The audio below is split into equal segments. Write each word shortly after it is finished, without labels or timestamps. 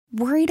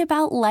Worried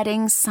about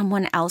letting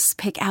someone else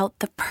pick out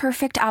the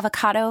perfect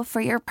avocado for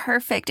your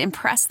perfect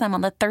impress them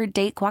on the third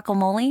date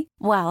guacamole?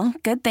 Well,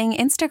 good thing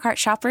Instacart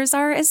shoppers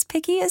are as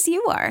picky as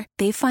you are.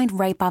 They find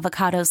ripe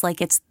avocados like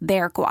it's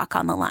their guac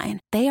on the line.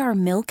 They are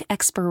milk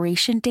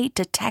expiration date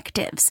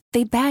detectives.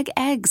 They bag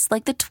eggs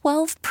like the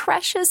 12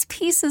 precious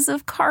pieces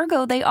of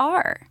cargo they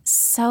are.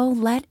 So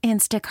let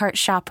Instacart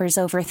shoppers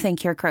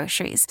overthink your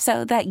groceries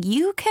so that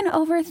you can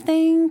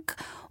overthink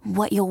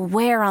what you'll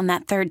wear on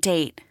that third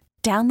date.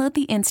 Download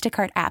the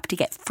Instacart app to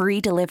get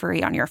free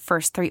delivery on your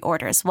first 3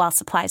 orders while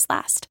supplies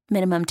last.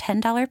 Minimum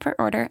 $10 per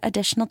order.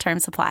 Additional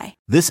terms apply.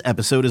 This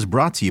episode is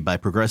brought to you by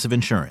Progressive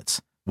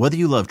Insurance. Whether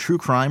you love true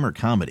crime or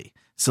comedy,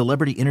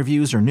 celebrity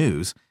interviews or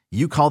news,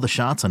 you call the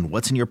shots on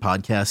what's in your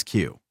podcast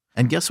queue.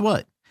 And guess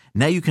what?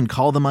 Now you can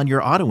call them on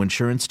your auto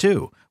insurance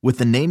too with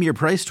the Name Your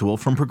Price tool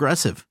from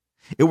Progressive.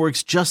 It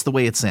works just the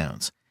way it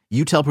sounds.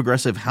 You tell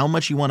Progressive how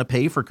much you want to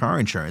pay for car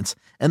insurance,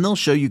 and they'll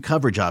show you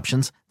coverage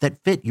options that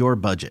fit your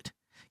budget.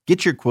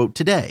 Get your quote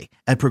today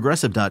at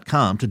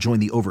Progressive.com to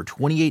join the over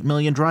 28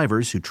 million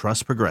drivers who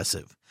trust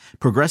Progressive.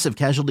 Progressive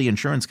Casualty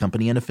Insurance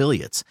Company and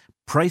Affiliates.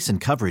 Price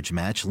and coverage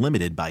match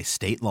limited by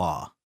state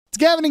law. It's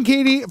Gavin and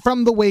Katie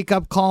from the Wake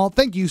Up Call.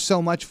 Thank you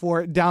so much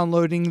for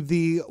downloading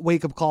the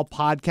Wake Up Call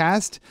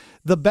podcast.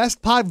 The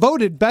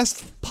voted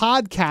best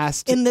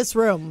podcast in this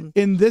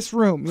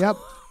room. Yep.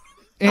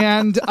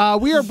 And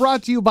we are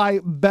brought to you by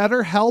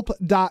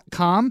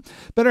BetterHelp.com.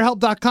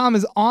 BetterHelp.com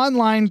is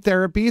online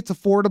therapy. It's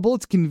affordable.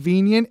 It's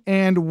convenient.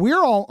 And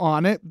we're all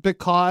on it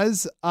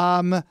because...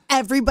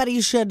 everybody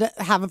should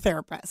have a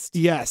therapist.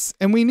 Yes.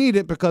 And we need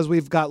it because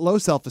we've got low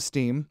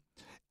self-esteem.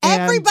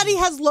 Everybody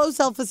has low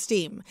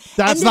self-esteem.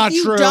 That's not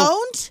true. If you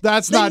don't,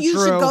 that's not true. You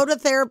should go to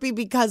therapy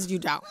because you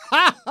don't.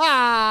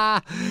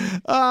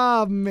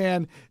 Oh,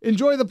 man.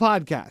 Enjoy the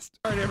podcast.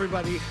 All right,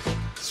 everybody.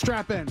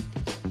 Strap in.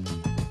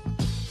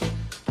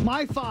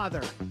 My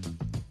father,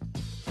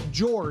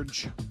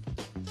 George,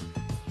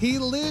 he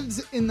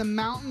lives in the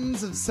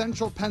mountains of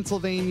central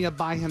Pennsylvania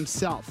by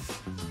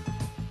himself.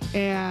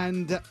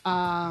 And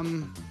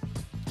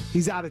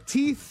he's out of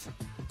teeth,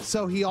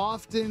 so he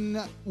often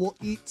will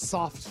eat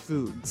soft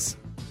foods.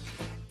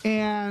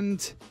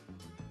 And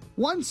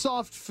one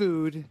soft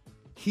food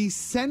he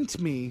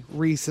sent me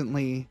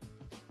recently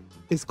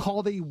is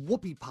called a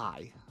whoopie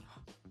pie.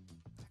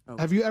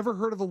 Have you ever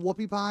heard of a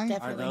whoopie pie?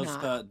 Definitely Are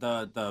those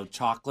not. the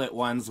chocolate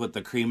ones with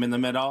the cream in the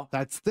middle?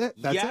 That's it.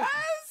 Yes!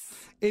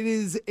 It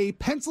is a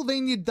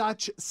Pennsylvania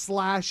Dutch /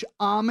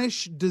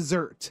 Amish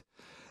dessert.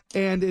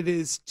 And it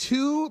is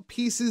 2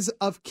 pieces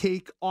of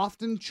cake,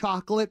 often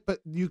chocolate, but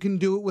you can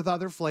do it with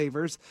other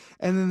flavors.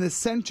 And then the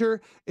center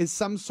is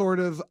some sort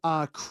of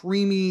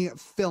creamy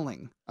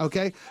filling.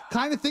 Okay?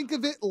 Kind of think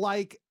of it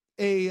like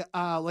a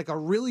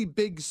really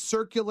big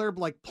circular,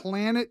 like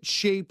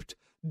planet-shaped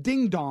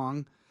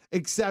ding-dong,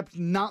 except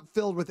not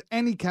filled with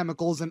any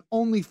chemicals and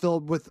only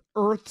filled with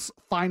Earth's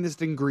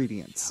finest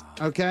ingredients,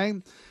 okay?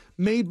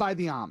 Made by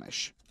the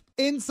Amish.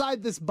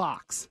 Inside this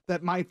box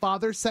that my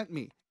father sent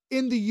me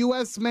in the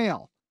U.S.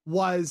 mail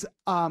was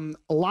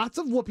lots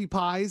of whoopie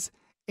pies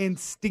and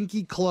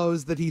stinky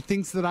clothes that he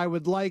thinks that I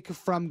would like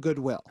from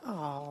Goodwill.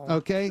 Oh,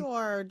 okay?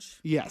 George.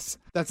 Yes.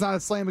 That's not a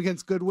slam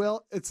against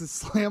Goodwill. It's a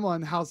slam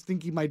on how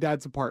stinky my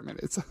dad's apartment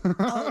is.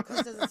 Oh,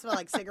 because does it smell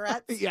like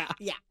cigarettes? Yeah.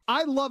 Yeah.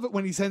 I love it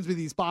when he sends me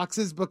these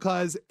boxes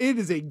because it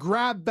is a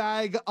grab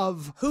bag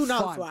of Who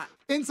knows fun. what?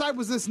 Inside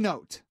was this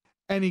note.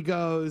 And he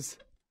goes,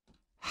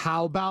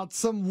 how about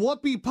some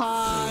whoopie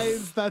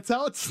pies? That's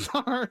how it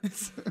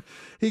starts.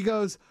 He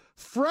goes,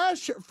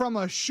 fresh from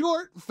a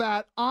short,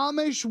 fat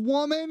Amish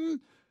woman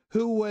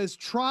who was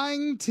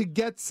trying to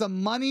get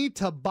some money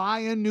to buy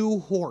a new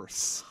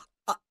horse.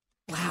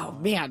 Wow,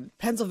 man.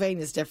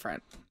 Pennsylvania's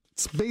different.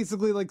 It's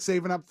basically like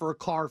saving up for a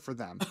car for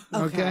them.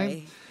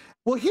 Okay.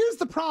 Well, here's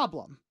the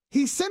problem.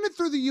 He sent it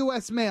through the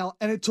U.S. mail,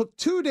 and it took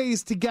 2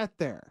 days to get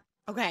there.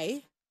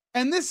 Okay.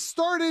 And this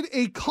started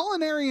a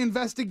culinary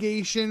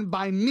investigation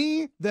by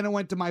me. Then it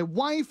went to my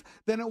wife.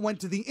 Then it went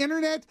to the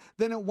internet.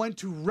 Then it went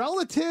to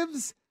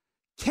relatives.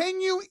 Can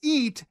you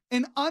eat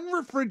an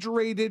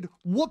unrefrigerated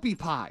whoopie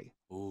pie?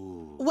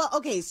 Ooh. Well,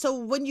 okay,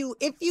 so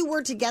if you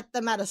were to get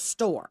them at a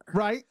store,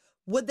 Right?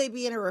 would they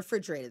be in a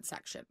refrigerated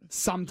section?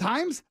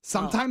 Sometimes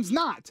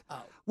not.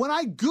 Oh. When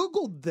I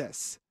Googled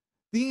this,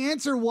 the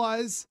answer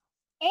was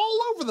all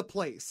over the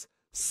place.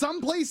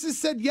 Some places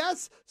said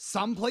yes,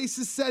 some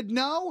places said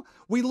no.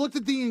 We looked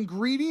at the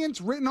ingredients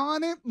written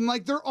on it, and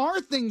like there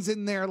are things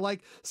in there,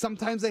 like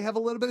sometimes they have a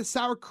little bit of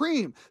sour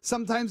cream,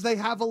 sometimes they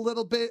have a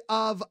little bit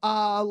of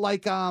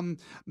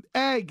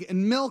egg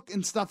and milk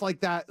and stuff like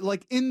that,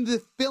 like in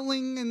the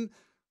filling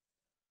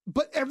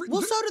so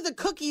do the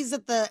cookies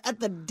at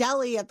the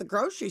deli at the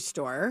grocery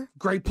store.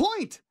 Great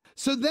point.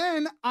 So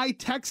then I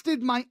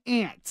texted my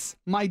aunts,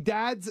 my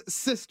dad's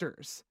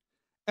sisters,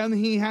 and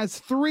he has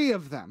 3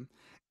 of them.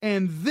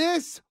 And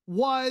this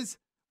was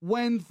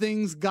when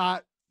things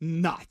got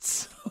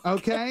nuts,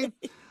 okay?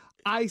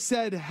 I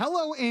said,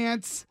 hello,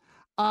 aunts.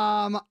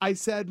 I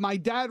said, my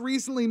dad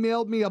recently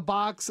mailed me a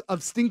box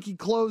of stinky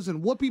clothes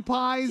and whoopie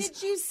pies.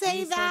 Did you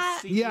say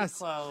that? Yes.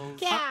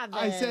 Gavin.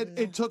 I said,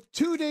 it took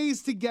 2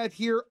 days to get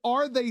here.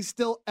 Are they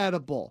still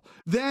edible?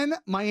 Then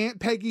my Aunt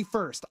Peggy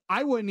first.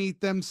 I wouldn't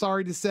eat them,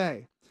 sorry to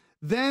say.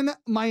 Then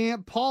my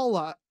Aunt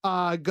Paula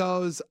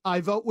goes,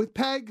 I vote with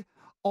Peg.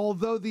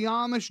 Although the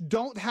Amish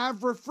don't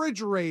have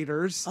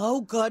refrigerators. Oh,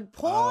 good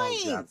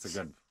point. Oh, that's a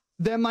good.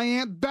 Then my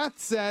Aunt Beth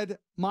said,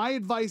 my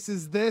advice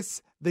is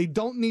this. They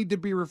don't need to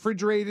be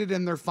refrigerated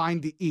and they're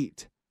fine to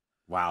eat.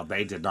 Wow,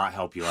 they did not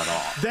help you at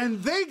all. Then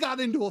they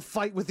got into a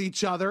fight with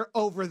each other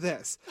over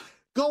this.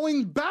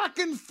 Going back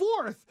and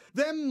forth.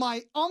 Then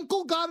my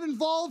uncle got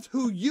involved,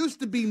 who used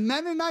to be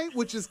Mennonite,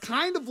 which is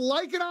kind of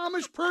like an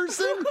Amish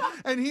person.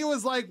 And he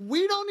was like,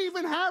 we don't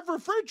even have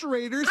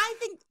refrigerators. I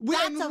think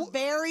that's a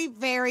very,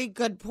 very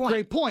good point.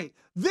 Great point.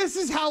 This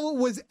is how it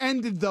was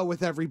ended, though,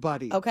 with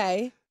everybody.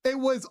 Okay. It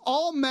was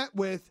all met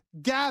with,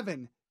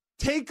 Gavin,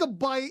 take a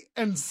bite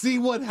and see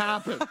what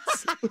happens.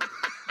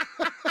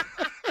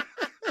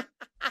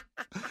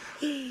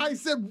 I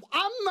said,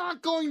 I'm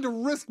not going to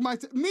risk my...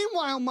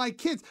 Meanwhile, my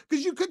kids,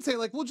 because you could say,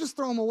 like, we'll just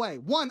throw them away.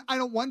 One, I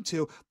don't want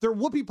to. They're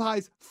whoopie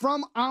pies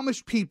from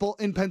Amish people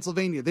in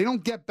Pennsylvania. They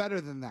don't get better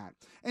than that.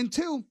 And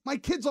two, my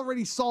kids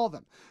already saw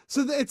them.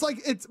 So it's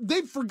like,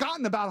 they've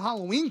forgotten about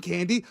Halloween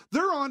candy.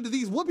 They're on to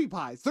these whoopie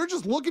pies. They're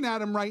just looking at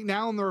them right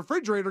now in the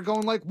refrigerator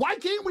going like, why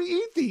can't we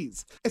eat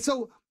these? And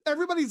so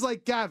everybody's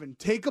like, Gavin,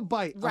 take a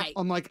bite. Right.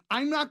 I'm like,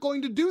 I'm not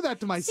going to do that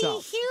to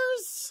myself. See,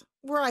 here's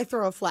where I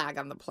throw a flag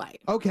on the play.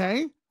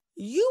 Okay.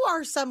 You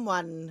are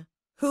someone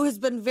who has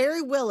been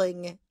very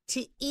willing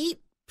to eat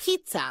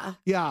pizza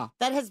Yeah.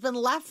 that has been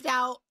left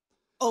out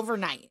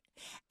overnight,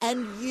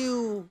 and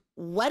you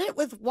wet it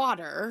with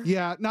water.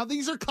 Yeah. Now,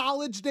 these are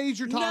college days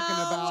you're talking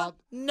about.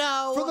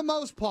 No. For the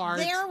most part.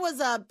 There was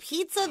a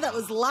pizza that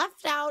was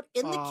left out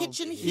in the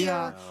kitchen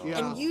here, yeah.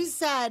 and you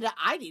said,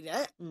 I'd eat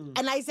it.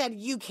 And I said,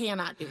 you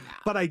cannot do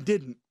that. But I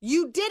didn't.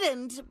 You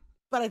didn't,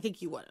 but I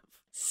think you would have.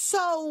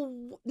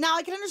 So now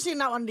I can understand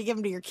not wanting to give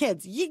them to your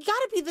kids. You got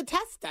to be the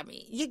test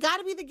dummy. You got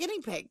to be the guinea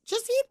pig.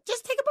 Just eat.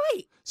 Just take a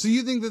bite. So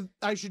you think that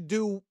I should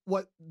do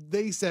what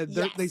they said?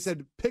 Yes. They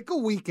said, pick a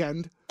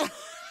weekend. Give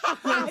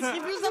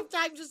yourself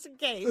time just in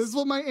case. This is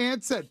what my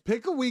aunt said.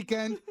 Pick a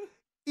weekend,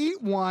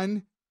 eat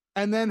one,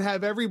 and then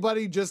have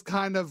everybody just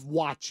kind of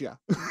watch you.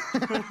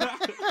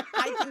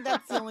 I think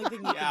that's the only thing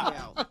you can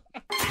do.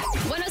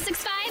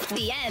 106.5,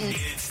 The End.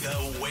 It's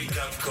the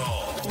wake-up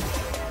call.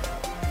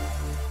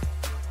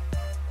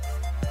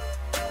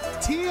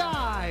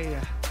 T.I.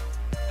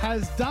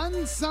 has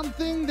done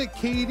something that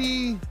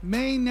Katie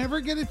may never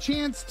get a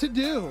chance to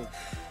do.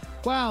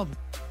 Well,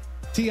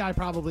 T.I.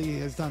 probably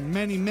has done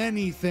many,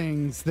 many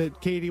things that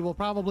Katie will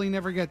probably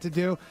never get to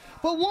do.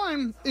 But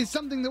one is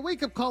something that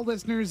Wake Up Call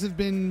listeners have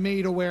been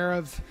made aware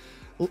of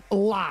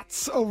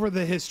lots over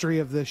the history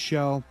of this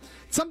show.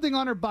 Something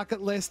on her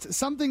bucket list,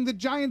 something that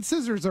Giant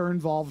Scissors are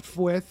involved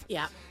with.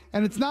 Yeah.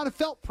 And it's not a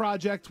felt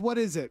project. What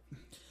is it?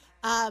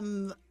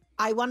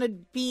 I want to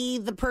be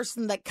the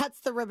person that cuts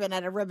the ribbon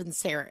at a ribbon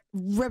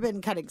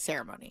cutting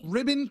ceremony.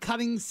 Ribbon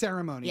cutting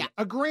ceremony. Yeah.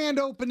 A grand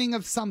opening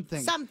of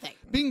something. Something.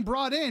 Being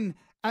brought in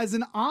as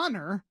an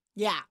honor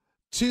Yeah.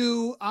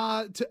 to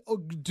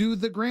do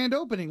the grand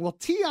opening. Well,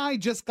 T.I.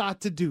 just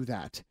got to do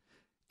that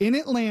in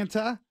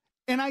Atlanta,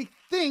 and I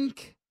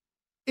think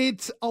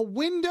it's a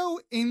window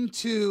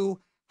into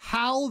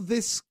how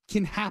this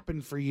can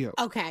happen for you.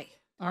 Okay.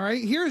 All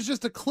right, here's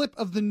just a clip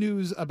of the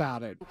news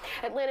about it.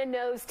 Atlanta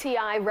knows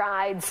T.I.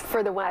 rides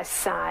for the West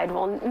Side.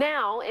 Well,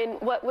 now in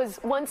what was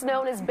once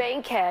known as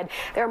Bankhead,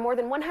 there are more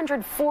than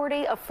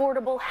 140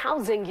 affordable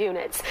housing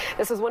units.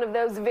 This was one of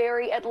those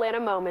very Atlanta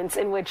moments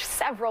in which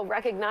several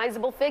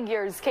recognizable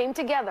figures came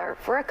together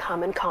for a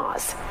common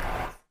cause.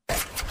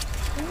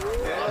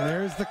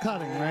 There's the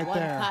cutting right One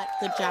there. cut.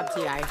 Good job,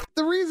 T.I.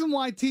 The reason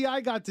why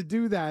T.I. got to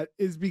do that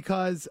is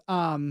because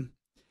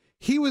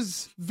he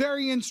was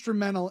very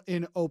instrumental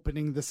in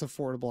opening this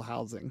affordable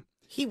housing.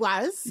 He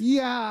was?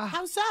 Yeah.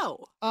 How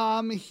so?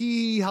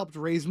 He helped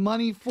raise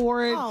money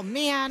for it. Oh,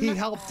 man. He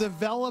helped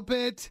develop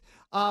it.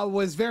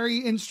 Was very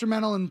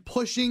instrumental in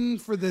pushing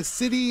for the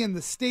city and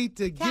the state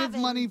to give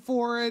Kevin. money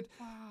for it.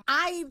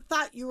 I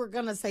thought you were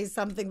going to say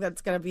something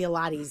that's going to be a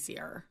lot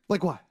easier.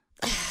 Like what?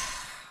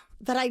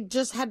 That I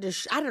just had to,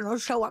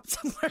 show up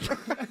somewhere.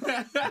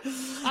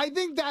 I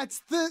think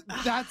that's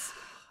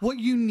what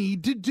you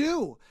need to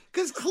do.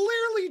 Because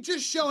clearly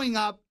just showing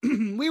up,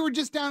 we were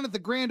just down at the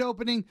grand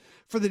opening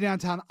for the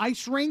downtown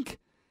ice rink.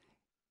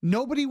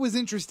 Nobody was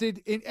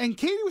interested in, and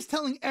Katie was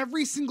telling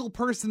every single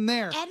person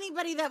there,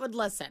 Anybody that would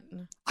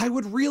listen. I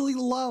would really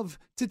love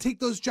to take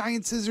those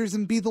giant scissors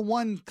and be the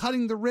one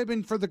cutting the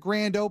ribbon for the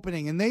grand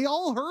opening. And they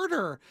all heard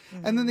her.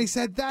 Mm-hmm. And then they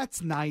said,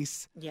 that's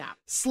nice. Yeah.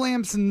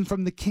 Slamson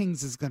from the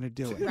Kings is going to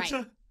do it.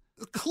 Right.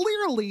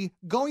 Clearly,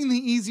 going the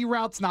easy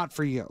route's not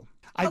for you.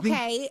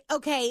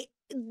 Okay.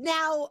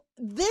 Now,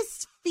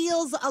 this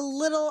feels a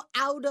little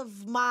out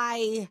of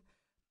my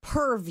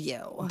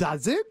purview.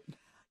 Does it?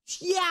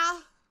 Yeah.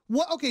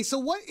 Okay, so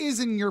what is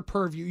in your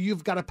purview?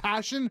 You've got a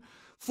passion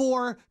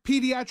for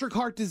pediatric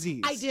heart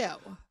disease? I do.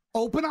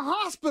 Open a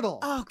hospital.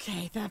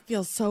 Okay, that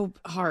feels so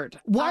hard.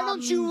 Why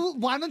don't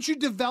you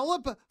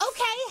develop?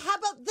 Okay, how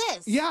about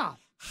this? Yeah.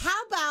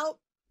 How about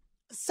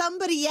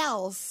somebody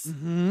else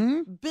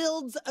Mm-hmm.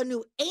 builds a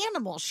new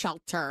animal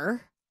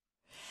shelter,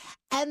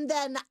 and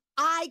then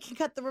I can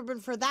cut the ribbon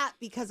for that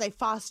because I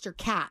foster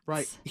cats.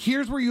 Right.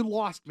 Here's where you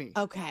lost me.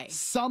 Okay.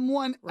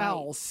 Someone Right.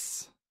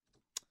 else.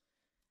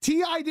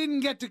 T.I.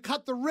 didn't get to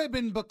cut the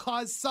ribbon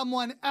because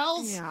someone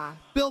else Yeah.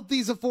 built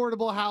these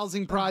affordable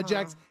housing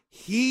projects.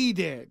 He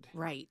did.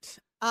 Right.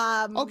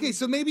 Okay,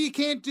 so maybe you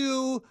can't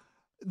do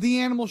the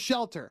animal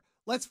shelter.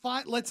 Let's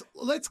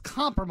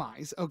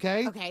compromise,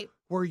 okay? Okay.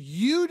 Where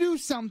you do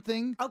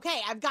something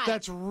Okay, I've got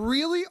that's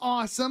really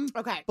awesome, it.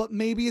 Okay. but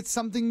maybe it's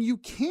something you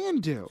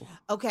can do.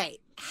 Okay.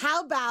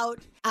 How about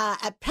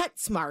at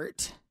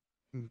PetSmart?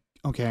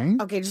 Okay.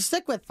 Okay, just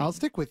stick with me. I'll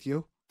stick with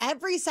you.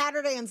 Every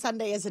Saturday and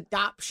Sunday is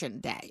adoption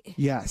day.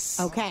 Yes.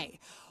 Okay.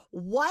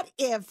 What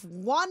if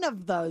one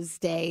of those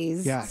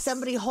days Yes.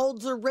 somebody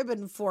holds a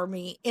ribbon for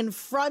me in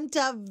front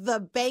of the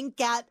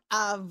banquette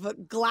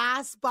of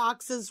glass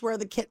boxes where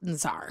the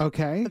kittens are?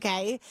 Okay.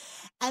 Okay.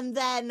 And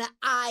then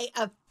I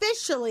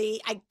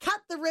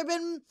cut the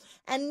ribbon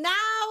and now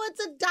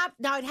it's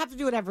Now I'd have to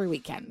do it every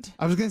weekend.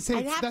 I was going to say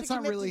I'd have that's to not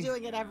commit really to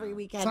doing it every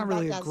weekend. it's not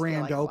really That a does feel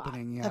grand like a lot.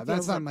 opening. Yeah, That that's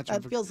feels not like- much.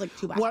 That feels like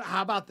too much. What?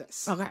 How about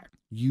this? Okay.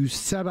 You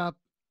set up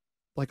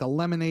like a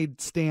lemonade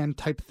stand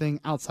type thing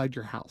outside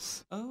your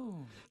house.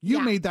 Oh. You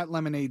Yeah. made that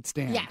lemonade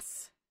stand.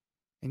 Yes.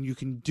 And you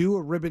can do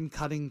a ribbon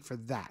cutting for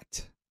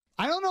that.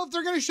 I don't know if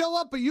they're going to show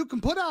up, but you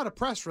can put out a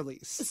press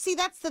release. See,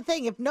 that's the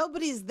thing. If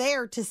nobody's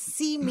there to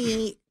see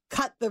me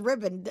cut the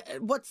ribbon,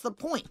 what's the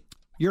point?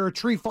 You're a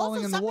tree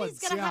falling Also, in the somebody's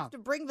woods. going to Yeah. have to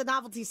bring the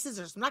novelty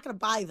scissors. I'm not going to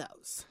buy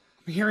those.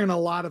 I'm hearing a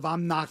lot of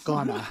I'm not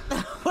gonna.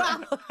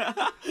 Well,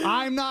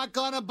 I'm not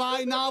gonna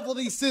buy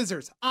novelty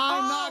scissors.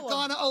 I'm not Oh.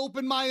 gonna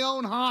open my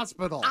own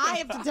hospital. I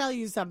have to tell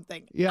you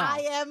something. Yeah. I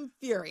am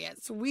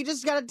furious. We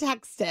just got a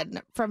text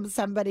in from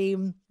somebody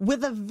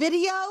with a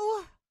video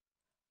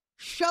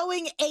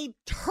showing a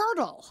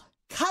turtle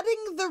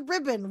cutting the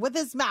ribbon with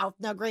his mouth.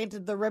 Now,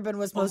 granted, the ribbon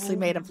was mostly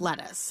made of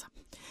lettuce.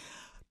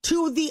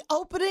 To the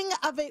opening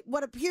of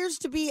what appears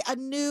to be a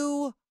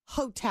new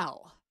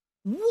hotel.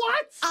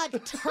 What? A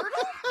turtle?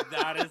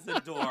 That is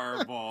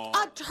adorable.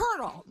 A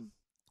turtle.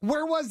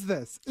 Where was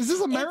this? Is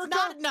this America?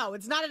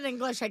 It's not in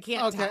English. I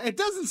can't Okay, tell. it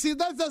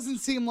doesn't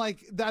seem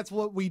like that's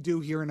what we do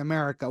here in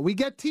America. We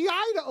get TI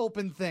to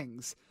open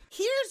things.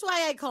 Here's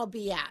why I call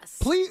BS.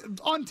 Please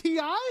on TI?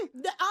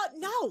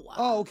 No.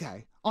 Oh,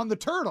 okay. On the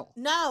turtle.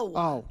 No.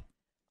 Oh.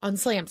 On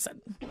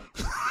Slamson.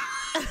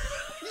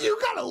 You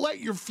gotta let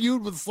your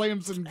feud with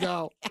Slamson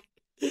go.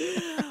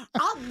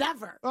 I'll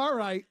never. All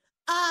right.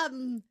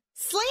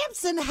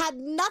 Slamson had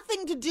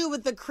nothing to do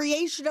with the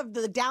creation of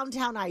the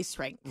downtown ice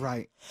rink.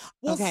 Right.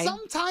 Well, Okay.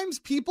 sometimes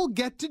people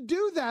get to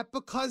do that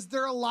because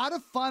they're a lot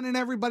of fun and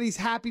everybody's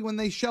happy when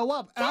they show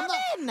up. And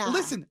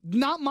listen,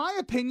 not my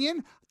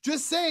opinion.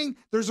 Just saying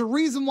there's a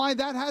reason why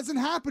that hasn't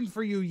happened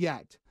for you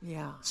yet.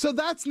 Yeah. So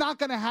that's not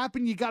going to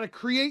happen. You got to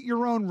create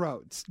your own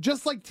roads,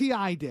 just like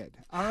T.I. did.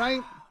 All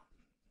right?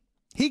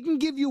 He can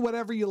give you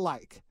whatever you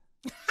like,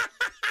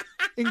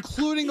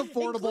 including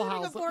affordable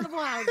housing.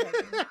 Affordable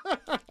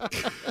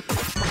housing.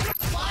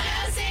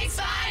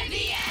 1065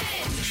 The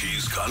End.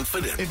 She's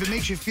confident. If it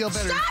makes you feel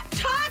better. Stop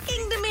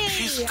talking to me.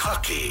 She's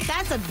cocky.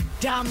 That's a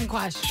dumb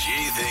question.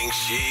 She thinks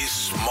she's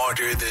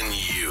smarter than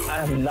you.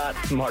 I'm not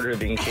smarter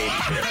than Katie.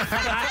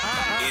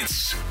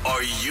 It's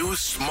Are You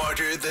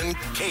Smarter Than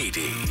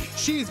Katie?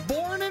 She's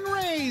born and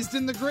raised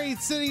in the great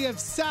city of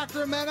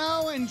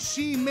Sacramento, and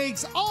she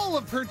makes all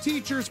of her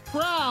teachers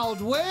proud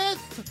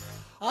with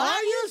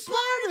Are You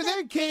Smarter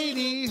Than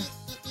Katie?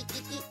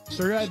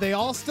 They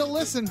all still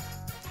listen,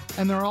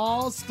 and they're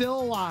all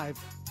still alive.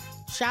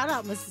 Shout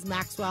out, Mrs.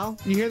 Maxwell.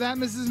 You hear that,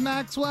 Mrs.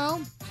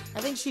 Maxwell? I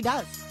think she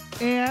does.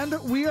 And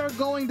we are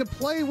going to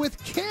play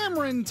with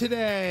Cameron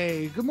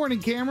today. Good morning,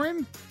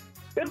 Cameron.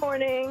 Good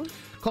morning.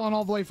 Calling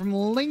all the way from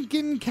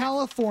Lincoln,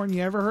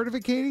 California. Ever heard of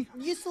it, Katie?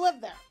 Used to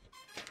live there.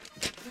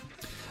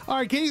 All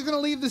right, Katie's going to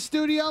leave the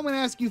studio. I'm going to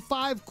ask you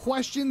 5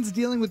 questions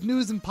dealing with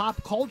news and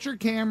pop culture,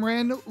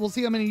 Cameron. We'll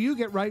see how many you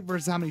get right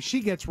versus how many she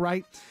gets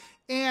right.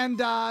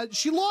 And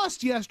she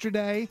lost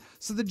yesterday,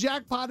 so the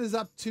jackpot is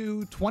up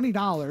to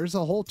 $20,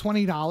 a whole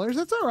 $20.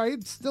 That's all right.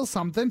 It's still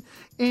something.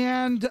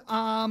 And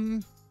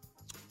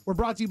we're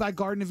brought to you by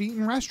Garden of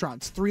Eden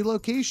Restaurants. 3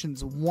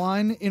 locations,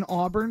 1 in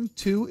Auburn,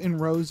 2 in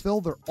Roseville.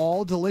 They're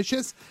all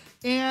delicious.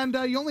 And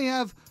you only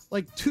have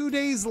like 2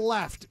 days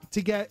left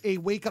to get a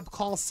wake-up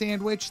call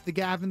sandwich, the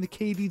Gavin, the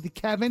Katie, the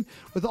Kevin,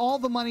 with all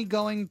the money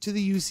going to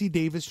the UC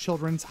Davis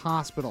Children's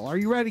Hospital. Are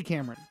you ready,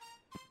 Cameron?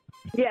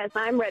 Yes,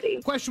 I'm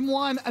ready. Question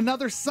 1,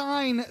 another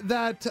sign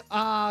that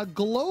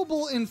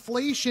global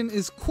inflation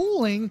is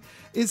cooling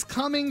is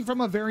coming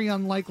from a very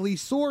unlikely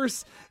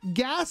source,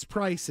 gas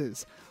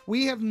prices.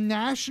 We have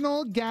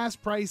national gas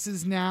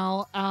prices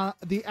now.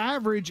 The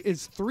average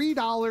is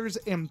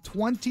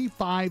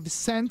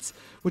 $3.25,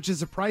 which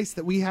is a price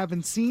that we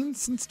haven't seen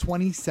since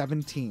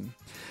 2017.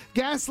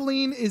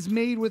 Gasoline is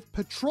made with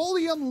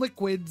petroleum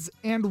liquids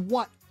and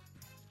what?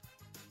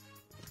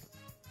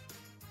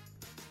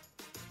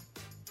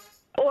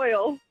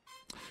 Oil.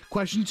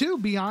 Question 2,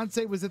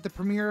 Beyonce was at the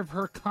premiere of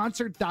her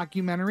concert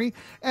documentary,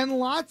 and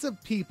lots of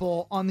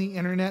people on the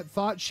internet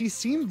thought she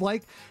seemed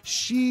like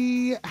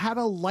she had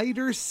a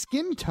lighter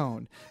skin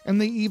tone, and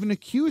they even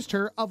accused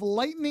her of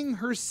lightening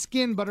her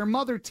skin, but her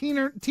mother,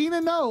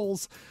 Tina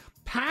Knowles,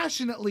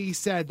 passionately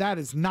said that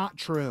is not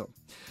true.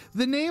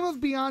 The name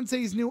of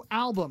Beyonce's new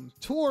album,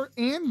 tour,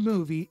 and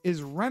movie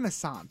is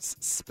Renaissance.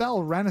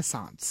 Spell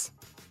Renaissance.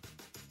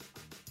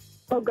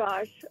 Oh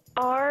gosh.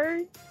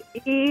 R-E-N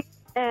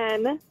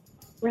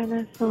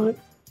Renaissance.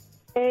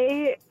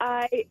 A-I-S-S-A-N-T-E.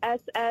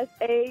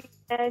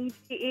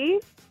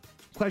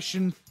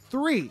 Question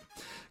 3.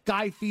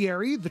 Guy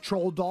Fieri, the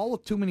troll doll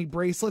with too many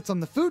bracelets on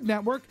the Food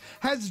Network,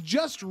 has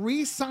just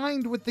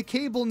re-signed with the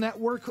cable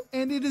network,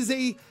 and it is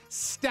a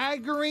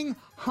staggering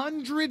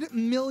 $100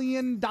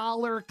 million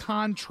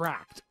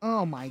contract.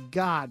 Oh my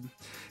God.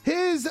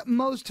 His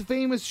most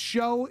famous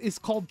show is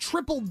called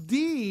Triple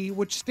D,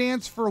 which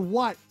stands for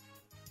what?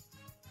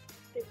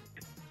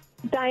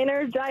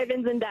 Diners,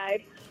 drive-ins, and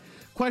dives.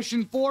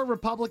 Question 4,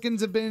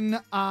 Republicans have been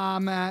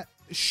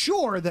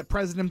sure that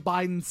President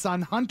Biden's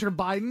son, Hunter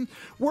Biden,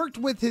 worked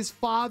with his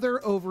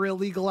father over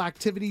illegal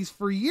activities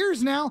for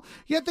years now,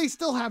 yet they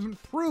still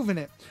haven't proven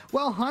it.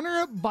 Well,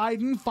 Hunter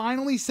Biden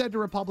finally said to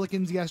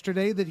Republicans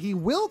yesterday that he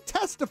will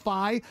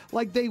testify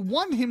like they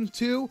want him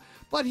to,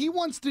 but he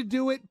wants to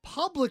do it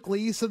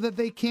publicly so that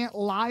they can't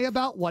lie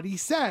about what he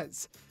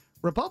says.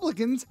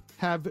 Republicans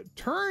have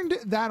turned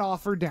that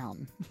offer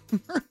down.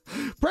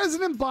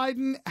 President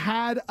Biden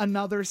had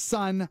another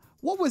son.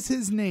 What was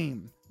his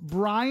name?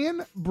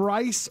 Brian,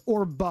 Bryce,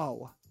 or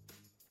Bo?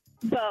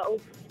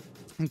 Bo.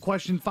 And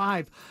question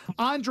 5,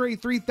 Andre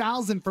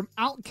 3000 from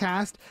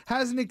Outkast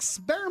has an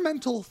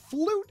experimental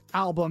flute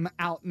album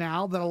out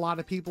now that a lot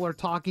of people are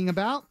talking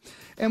about.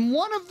 And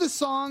one of the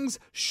songs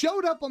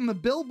showed up on the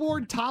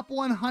Billboard Top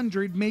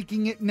 100,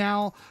 making it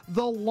now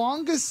the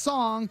longest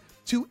song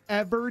to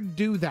ever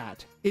do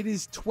that. It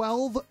is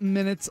 12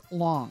 minutes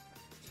long.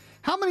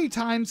 How many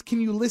times can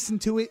you listen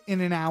to it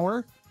in an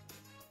hour?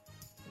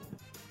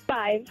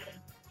 5.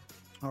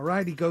 All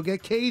righty, go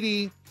get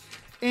Katie.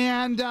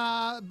 And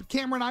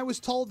Cameron, I was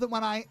told that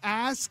when I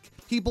ask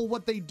people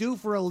what they do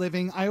for a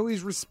living, I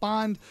always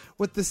respond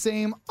with the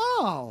same,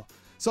 oh.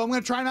 So I'm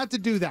going to try not to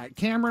do that.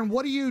 Cameron,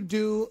 what do you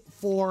do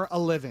for a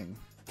living?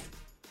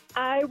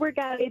 I work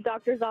at a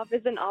doctor's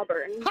office in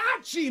Auburn.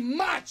 Hachi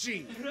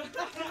Machi! Who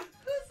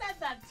said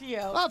that to you?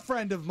 A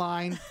friend of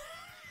mine.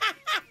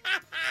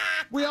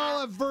 We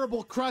all have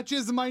verbal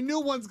crutches, and my new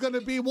one's going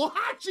to be, well,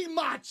 Hachi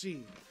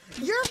Machi!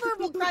 Your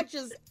verbal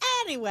crutches,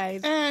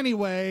 anyways.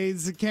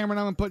 Anyways, Cameron,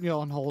 I'm putting you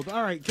on hold.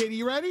 All right, Katie,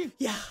 you ready?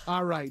 Yeah.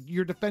 All right,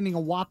 you're defending a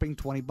whopping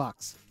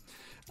 $20.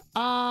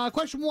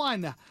 Question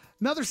 1.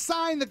 Another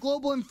sign that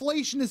global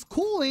inflation is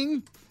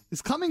cooling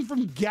is coming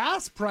from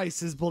gas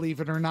prices, believe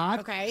it or not.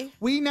 Okay.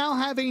 We now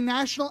have a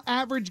national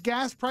average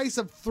gas price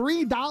of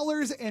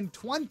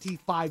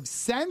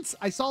 $3.25.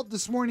 I saw it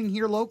this morning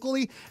here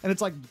locally, and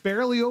it's like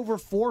barely over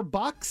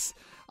 $4.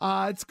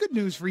 It's good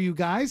news for you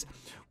guys,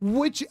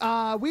 which we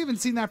haven't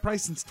seen that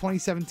price since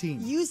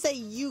 2017. You say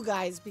you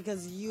guys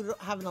because you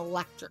don't have an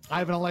electric. I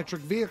have an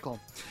electric vehicle.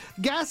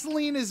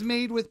 Gasoline is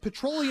made with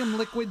petroleum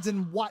liquids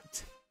and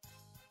what?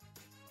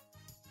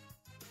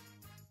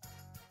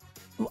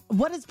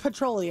 What is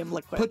petroleum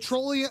liquid?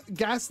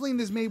 Gasoline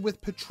is made with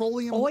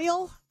petroleum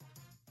oil?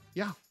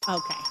 Yeah.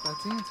 Okay.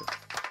 That's the answer.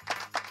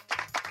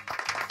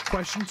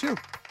 Question 2.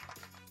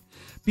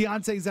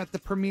 Beyonce's at the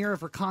premiere of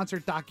her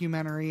concert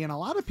documentary, and a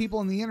lot of people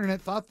on the internet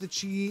thought that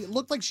she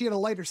looked like she had a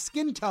lighter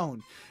skin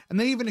tone, and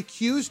they even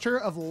accused her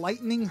of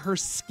lightening her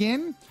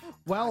skin.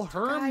 Well,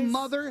 her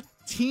mother,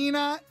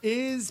 Tina,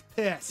 is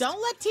pissed.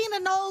 Don't let Tina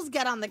Knowles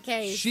get on the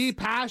case. She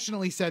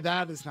passionately said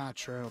that is not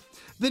true.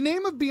 The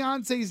name of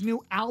Beyonce's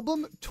new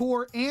album,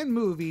 tour, and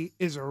movie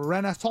is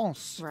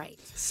Renaissance. Right.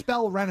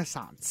 Spell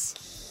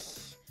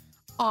Renaissance.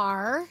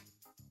 R-E-N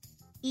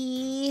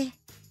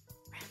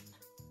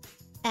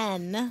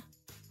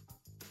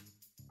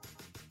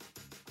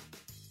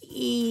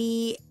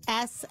E-S-S-A-N-C-E.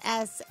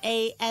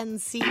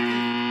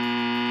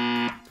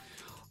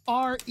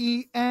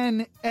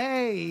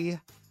 R-E-N-A-I-S-S-A-N-C-E.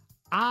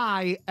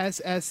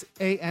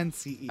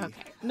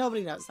 Okay,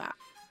 nobody knows that.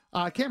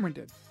 Cameron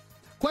did.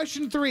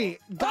 Question 3.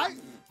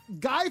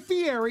 Guy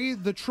Fieri,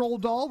 the troll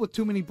doll with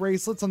too many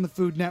bracelets on the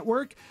Food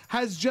Network,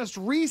 has just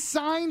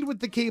re-signed with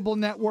the cable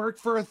network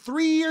for a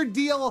 3-year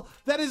deal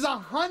that is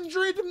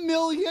 $100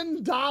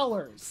 million.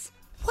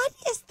 What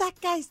is that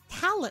guy's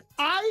talent?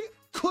 I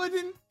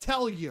couldn't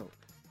tell you.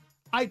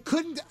 I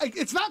couldn't.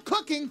 It's not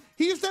cooking.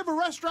 He used to have a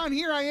restaurant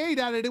here. I ate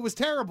at it. It was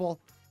terrible.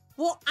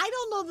 Well, I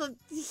don't know that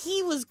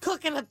he was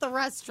cooking at the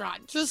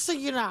restaurant, just so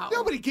you know.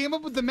 Nobody came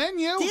up with the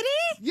menu. Did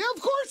he? Yeah,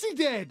 of course he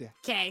did.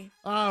 Okay.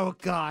 Oh,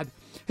 God.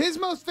 His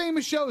most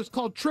famous show is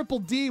called Triple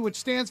D, which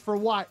stands for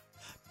what?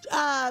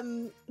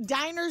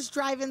 Diners,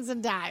 Drive-Ins,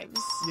 and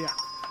Dives. Yeah.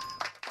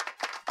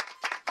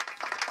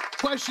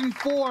 Question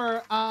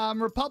 4.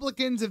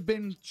 Republicans have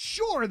been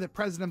sure that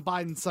President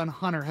Biden's son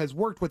Hunter has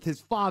worked with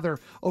his father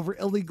over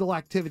illegal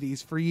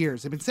activities for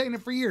years. They've been saying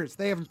it for years.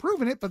 They haven't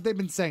proven it, but they've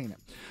been saying it.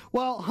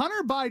 Well,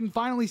 Hunter Biden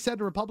finally said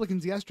to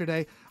Republicans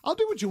yesterday, I'll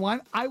do what you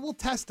want. I will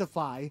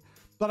testify,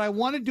 but I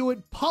want to do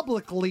it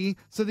publicly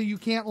so that you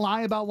can't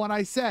lie about what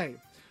I say.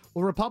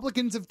 Well,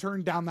 Republicans have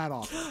turned down that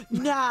offer.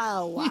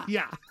 No.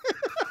 Yeah.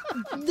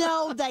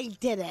 No, they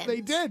didn't.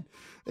 They did.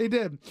 They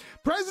did.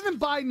 President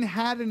Biden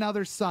had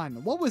another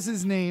son. What was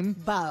his name?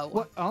 Bo.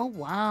 What? Oh,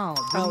 wow.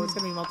 Oh, it's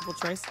going to be multiple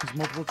choice? It's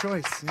multiple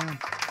choice, yeah.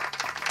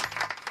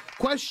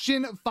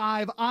 Question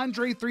 5.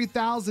 Andre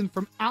 3000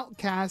 from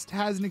Outkast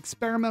has an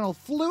experimental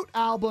flute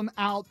album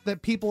out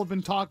that people have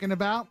been talking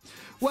about.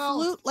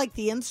 Well, flute like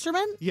the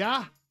instrument?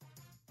 Yeah.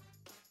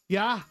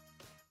 Yeah.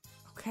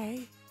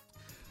 Okay.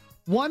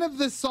 One of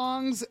the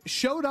songs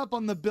showed up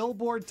on the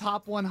Billboard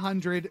Top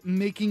 100,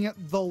 making it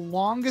the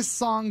longest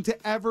song to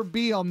ever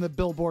be on the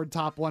Billboard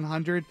Top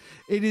 100.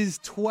 It is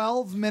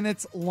 12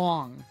 minutes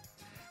long.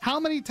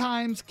 How many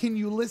times can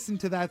you listen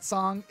to that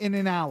song in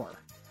an hour?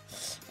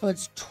 Oh,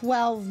 it's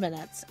 12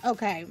 minutes.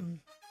 Okay.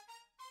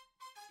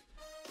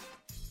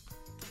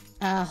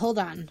 Hold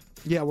on.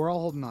 Yeah, we're all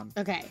holding on.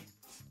 Okay.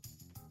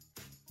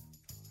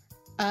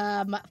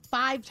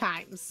 5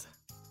 times.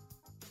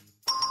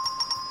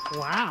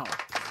 Wow.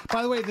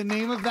 By the way, the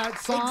name of that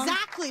song...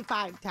 Exactly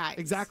 5 times.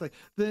 Exactly.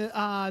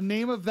 The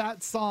name of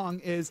that song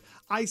is,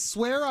 I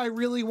Swear I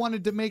Really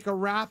Wanted to Make a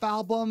Rap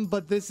Album,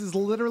 but this is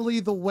literally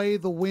the way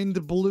the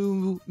wind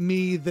blew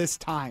me this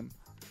time.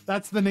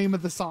 That's the name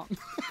of the song.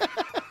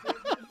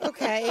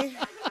 Okay.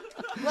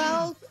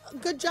 Well,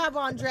 good job,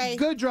 Andre.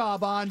 Good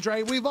job,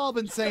 Andre. We've all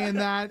been saying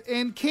that.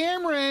 And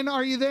Cameron,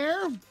 are you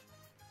there?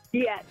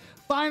 Yes.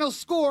 Final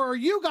score,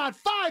 you got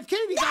 5.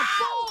 Katie got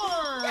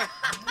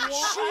 4.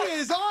 She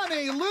is on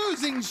a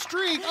losing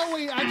streak. Oh,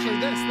 wait, actually,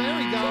 there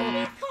we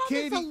go.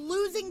 Katie, it's a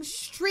losing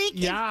streak.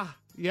 Yeah,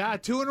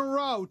 2 in a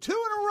row. 2 in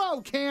a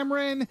row,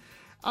 Cameron.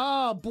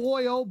 Oh,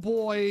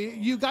 boy.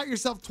 You got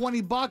yourself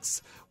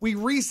 $20. We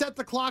reset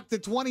the clock to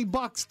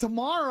 $20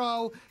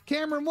 tomorrow.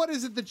 Cameron, what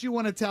is it that you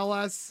want to tell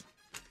us?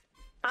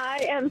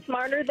 I am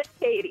smarter than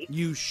Katie.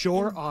 You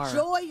sure are.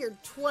 Enjoy your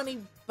 $20.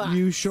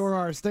 You sure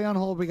are. Stay on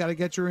hold. We got to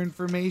get your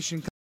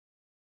information.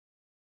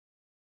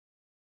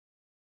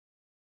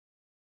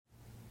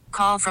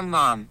 Call from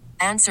mom.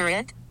 Answer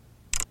it.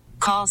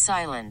 Call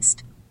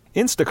silenced.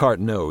 Instacart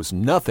knows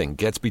nothing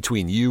gets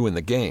between you and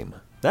the game.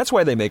 That's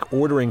why they make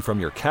ordering from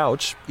your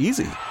couch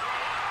easy.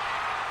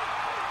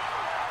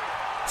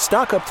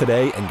 Stock up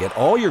today and get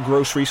all your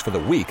groceries for the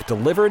week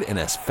delivered in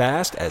as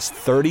fast as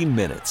 30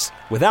 minutes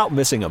without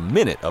missing a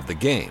minute of the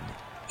game.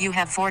 You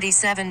have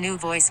 47 new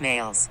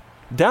voicemails.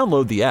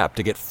 Download the app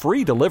to get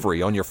free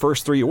delivery on your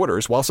first 3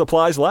 orders while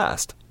supplies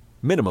last.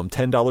 Minimum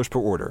 $10 per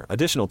order.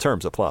 Additional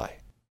terms apply.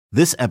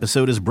 This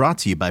episode is brought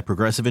to you by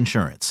Progressive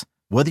Insurance.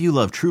 Whether you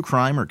love true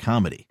crime or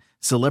comedy,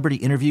 celebrity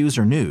interviews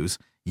or news,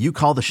 you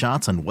call the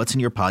shots on what's in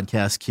your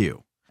podcast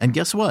queue. And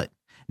guess what?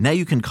 Now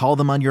you can call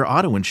them on your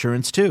auto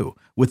insurance too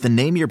with the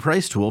Name Your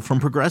Price tool from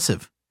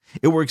Progressive.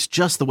 It works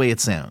just the way it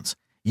sounds.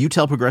 You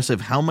tell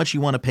Progressive how much you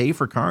want to pay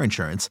for car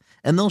insurance,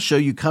 and they'll show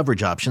you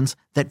coverage options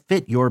that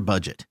fit your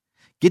budget.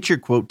 Get your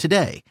quote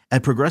today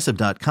at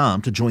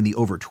Progressive.com to join the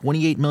over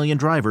 28 million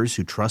drivers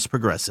who trust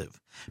Progressive.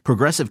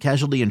 Progressive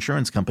Casualty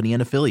Insurance Company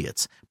and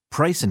Affiliates.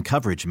 Price and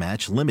coverage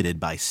match limited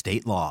by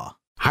state law.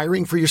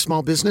 Hiring for your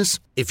small business?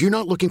 If you're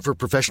not looking for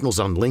professionals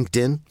on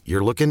LinkedIn,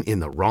 you're looking in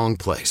the wrong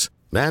place.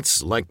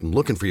 That's like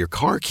looking for your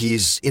car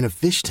keys in a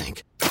fish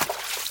tank.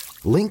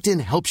 LinkedIn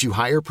helps you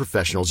hire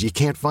professionals you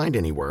can't find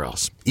anywhere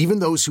else, even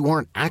those who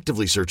aren't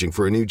actively searching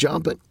for a new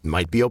job but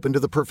might be open to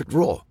the perfect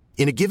role.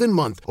 In a given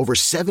month, over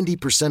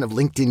 70% of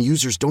LinkedIn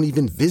users don't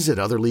even visit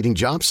other leading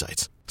job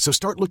sites. So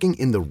start looking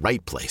in the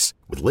right place.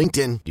 With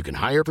LinkedIn, you can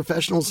hire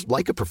professionals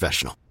like a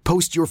professional.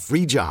 Post your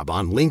free job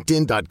on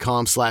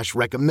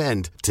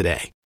linkedin.com/recommend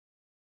today.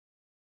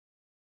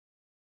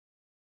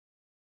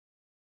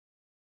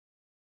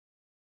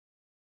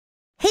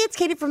 Hey, it's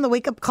Katie from the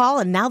Wake Up Call,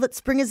 and now that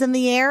spring is in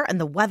the air and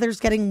the weather's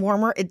getting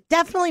warmer, it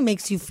definitely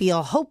makes you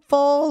feel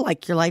hopeful,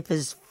 like your life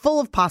is full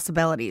of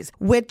possibilities,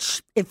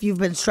 which, if you've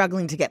been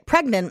struggling to get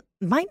pregnant,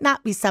 might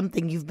not be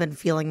something you've been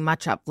feeling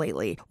much of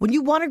lately. When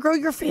you want to grow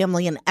your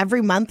family and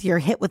every month you're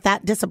hit with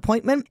that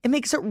disappointment, it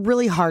makes it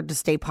really hard to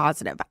stay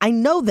positive. I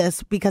know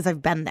this because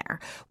I've been there.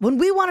 When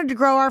we wanted to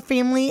grow our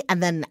family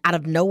and then out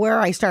of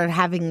nowhere I started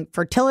having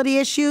fertility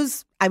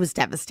issues, I was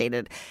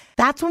devastated.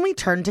 That's when we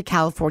turned to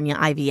California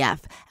IVF,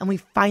 and we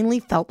finally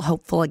felt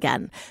hopeful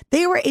again.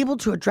 They were able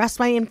to address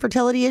my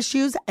infertility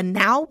issues, and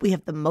now we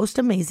have the most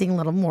amazing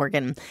little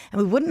Morgan,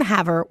 and we wouldn't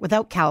have her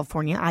without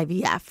California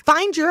IVF.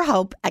 Find your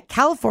hope at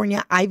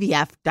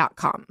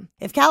CaliforniaIVF.com.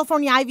 If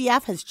California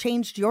IVF has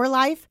changed your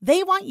life,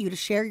 they want you to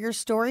share your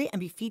story and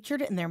be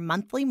featured in their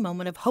monthly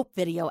Moment of Hope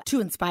video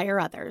to inspire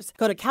others.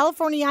 Go to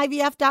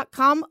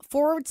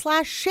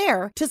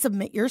CaliforniaIVF.com/share to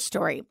submit your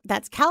story.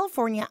 That's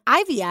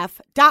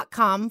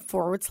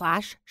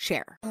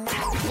CaliforniaIVF.com/share.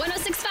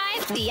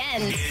 1065 The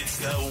End. It's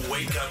the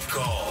wake-up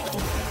call.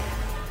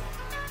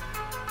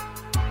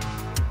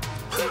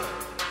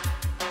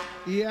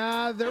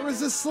 Yeah, there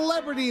was a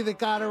celebrity that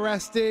got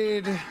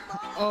arrested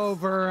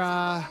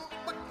over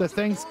the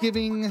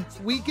Thanksgiving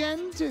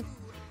weekend,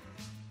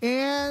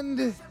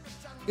 and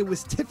it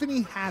was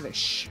Tiffany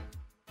Haddish.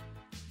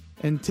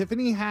 And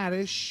Tiffany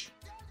Haddish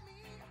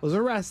was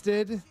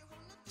arrested,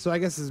 so I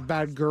guess it's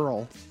bad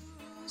girl.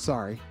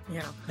 Sorry.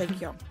 Yeah, thank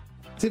you.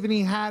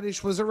 Tiffany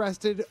Haddish was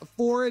arrested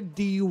for a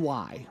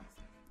DUI.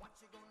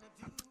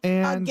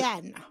 And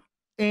again.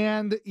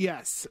 And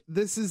yes,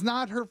 this is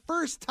not her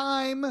first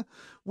time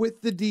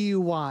with the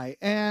DUI.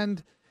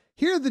 And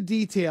here are the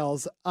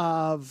details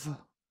of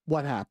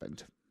what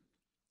happened.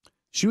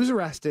 She was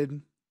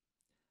arrested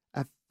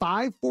at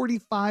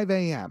 5:45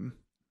 a.m.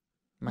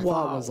 My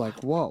thought was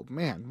like, whoa,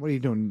 man, what are you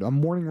doing? A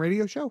morning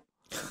radio show?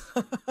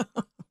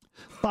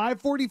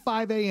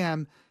 5:45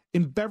 a.m.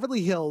 in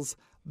Beverly Hills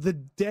the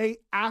day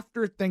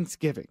after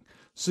Thanksgiving.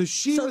 So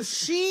she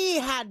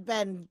had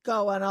been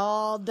going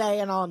all day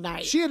and all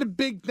night. She had a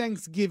big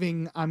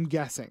Thanksgiving, I'm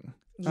guessing.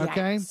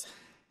 Okay. Yikes.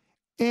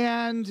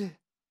 And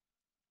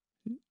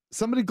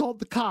somebody called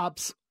the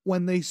cops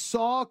when they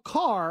saw a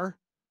car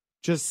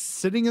just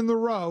sitting in the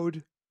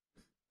road,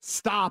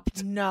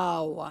 stopped.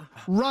 No.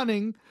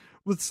 Running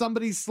with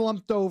somebody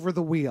slumped over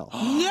the wheel.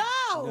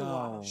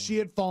 No. She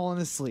had fallen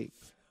asleep.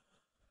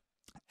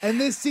 And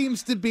this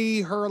seems to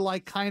be her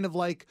kind of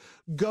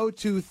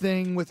go-to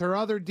thing with her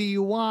other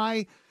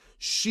DUI.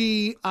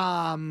 She,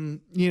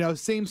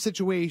 same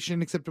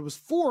situation, except it was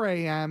 4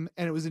 a.m.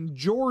 and it was in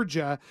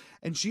Georgia.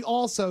 And she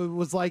also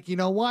was like, you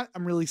know what?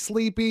 I'm really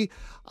sleepy.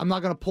 I'm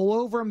not going to pull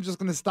over. I'm just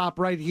going to stop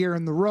right here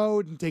in the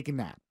road and take a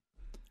nap.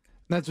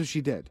 And that's what she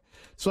did.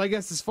 So I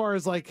guess as far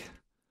as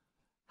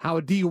how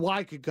a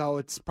DUI could go,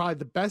 it's probably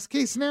the best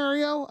case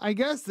scenario, I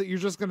guess, that you're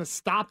just going to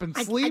stop and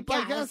sleep,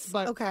 I guess.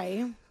 But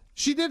okay.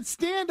 She did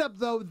stand up,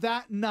 though,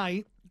 that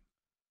night.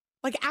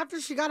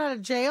 After she got out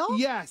of jail?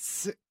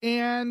 Yes.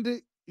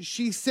 And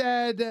she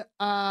said,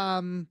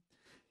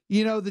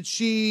 that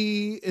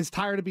she is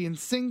tired of being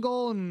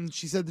single. And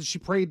she said that she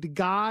prayed to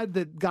God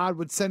that God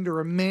would send her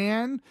a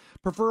man,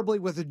 preferably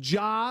with a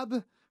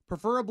job,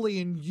 preferably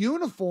in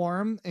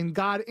uniform. And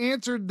God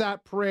answered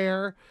that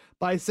prayer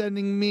by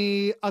sending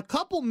me a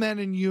couple men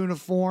in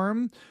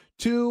uniform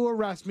to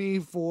arrest me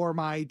for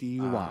my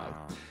DUI.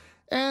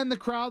 And the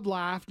crowd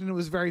laughed, and it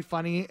was very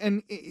funny.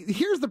 And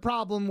here's the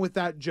problem with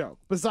that joke.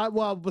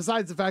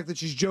 Besides the fact that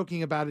she's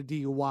joking about a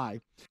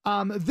DUI.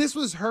 This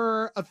was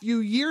her a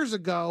few years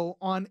ago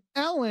on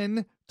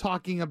Ellen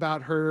talking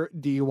about her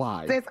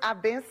DUI. Since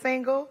I've been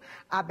single,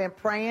 I've been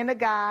praying to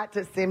God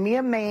to send me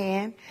a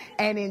man.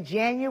 And in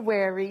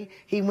January,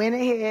 he went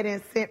ahead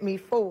and sent me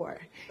 4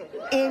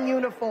 in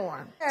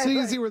uniform. So you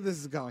can see where this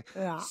is going.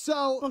 Yeah.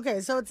 So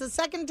so it's the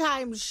second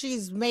time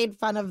she's made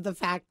fun of the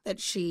fact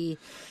that she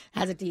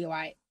has a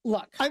DUI.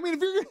 Look, I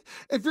mean,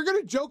 if you're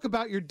gonna joke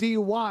about your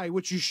DUI,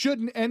 which you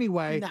shouldn't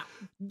anyway,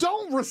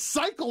 don't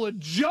recycle a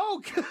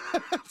joke.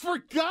 For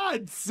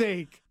God's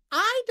sake.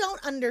 I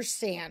don't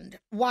understand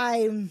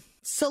why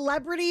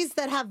celebrities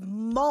that have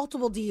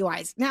multiple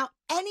DUIs. Now,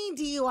 any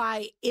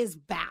DUI is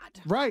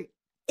bad. Right.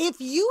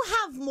 If you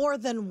have more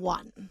than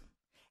one,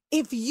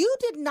 if you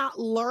did not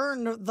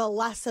learn the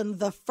lesson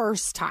the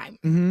first time,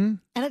 and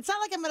it's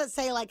not like I'm going to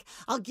say,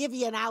 I'll give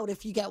you an out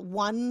if you get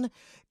one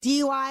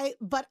DUI,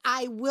 but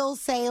I will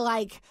say,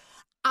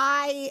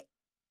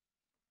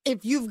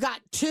 if you've got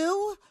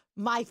 2,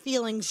 my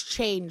feelings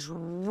change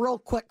real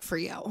quick for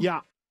you.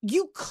 Yeah.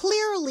 You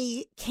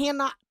clearly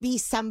cannot be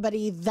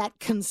somebody that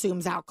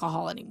consumes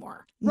alcohol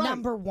anymore. Right.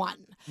 Number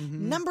one.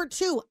 Number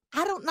 2,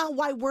 I don't know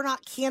why we're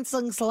not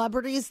canceling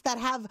celebrities that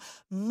have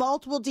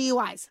multiple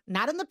DUIs.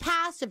 Not in the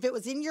past. If it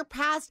was in your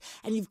past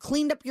and you've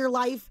cleaned up your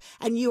life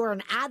and you are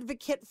an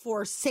advocate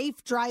for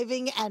safe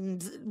driving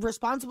and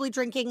responsibly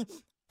drinking,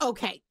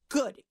 okay,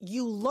 good.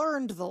 You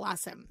learned the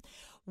lesson.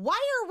 Why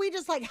are we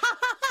just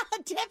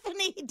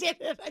Tiffany did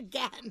it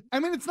again? I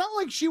mean, it's not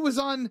like she was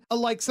on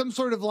some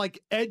sort of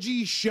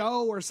edgy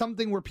show or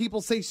something where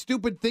people say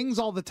stupid things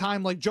all the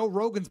time, like Joe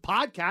Rogan's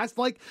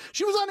podcast.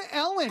 She was on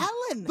Ellen.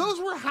 Those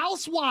were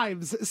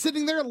housewives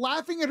sitting there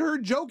laughing at her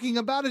joking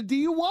about a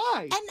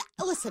DUI. And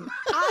listen,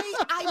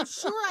 I'm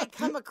sure I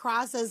come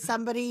across as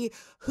somebody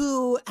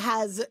who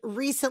has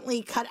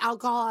recently cut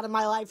alcohol out of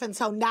my life, and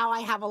so now I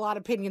have a lot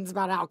of opinions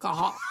about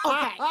alcohol.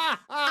 Okay.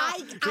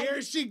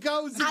 Here she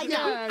goes again. I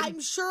know.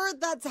 I'm sure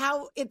that's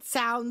how it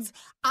sounds.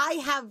 I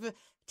have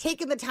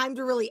taken the time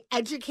to really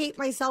educate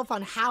myself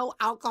on how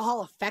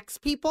alcohol affects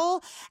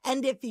people.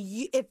 And if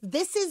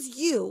this is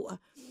you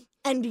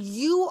and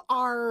you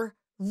are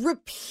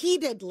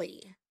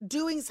repeatedly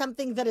doing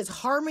something that is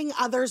harming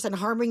others and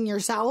harming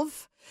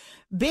yourself,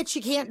 bitch,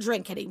 you can't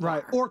drink anymore.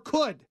 Right. Or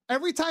could.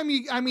 Every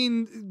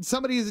time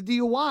somebody is a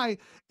DUI,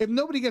 if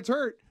nobody gets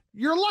hurt,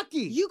 you're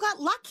lucky. You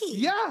got lucky.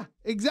 Yeah,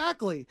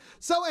 exactly.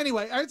 So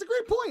anyway, it's a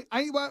great point.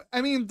 I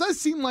mean, it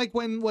does seem like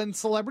when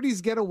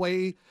celebrities get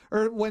away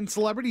or when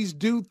celebrities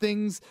do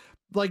things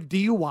like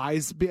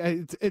DUIs,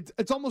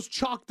 it's almost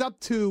chalked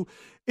up to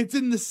it's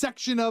in the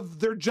section of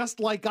they're just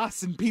like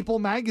us in People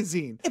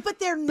magazine. But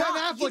they're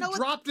not. Ben Affleck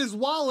dropped his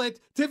wallet.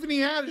 Tiffany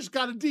Haddish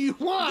got a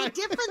DUI. The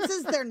difference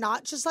is they're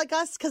not just like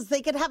us because they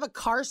could have a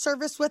car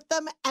service with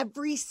them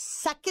every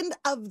second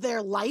of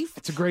their life.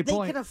 That's a great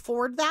point. They can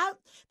afford that.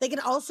 They can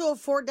also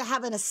afford to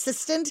have an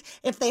assistant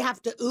if they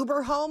have to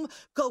Uber home,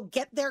 go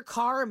get their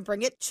car and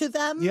bring it to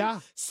them.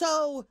 Yeah.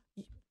 So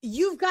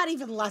you've got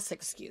even less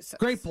excuses.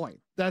 Great point.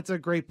 That's a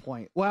great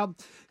point. Well,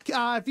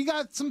 if you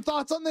got some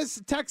thoughts on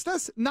this, text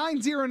us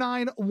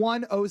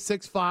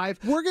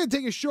 909-1065. We're going to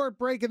take a short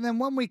break, and then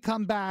when we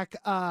come back,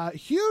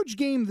 huge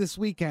game this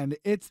weekend.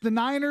 It's the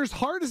Niners'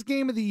 hardest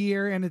game of the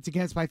year, and it's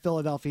against my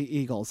Philadelphia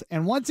Eagles.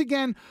 And once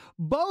again,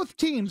 both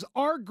teams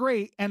are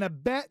great, and a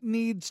bet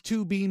needs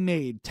to be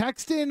made.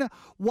 Text in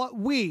what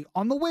we,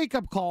 on the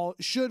wake-up call,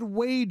 should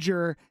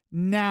wager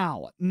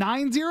now.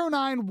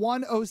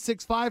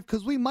 909-1065,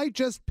 because we might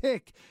just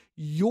pick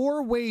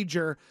your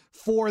wager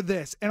for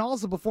this. And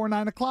also before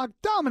 9 o'clock,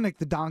 Dominic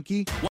the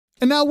Donkey.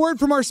 And now word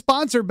from our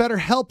sponsor,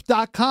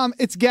 BetterHelp.com.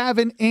 It's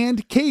Gavin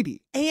and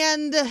Katie.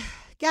 And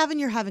Gavin,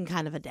 you're having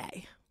kind of a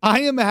day. I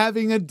am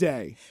having a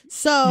day.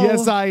 So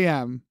yes, I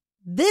am.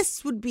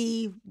 This would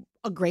be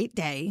a great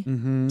day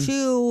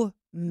to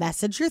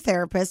message your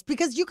therapist,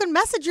 because you can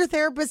message your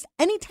therapist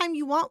anytime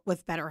you want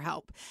with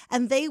BetterHelp,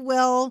 and they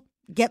will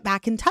get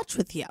back in touch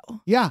with you.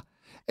 Yeah.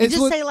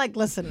 Say like,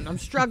 listen, I'm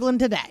struggling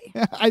today.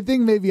 I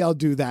think maybe I'll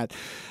do that.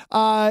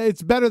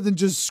 It's better than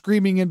just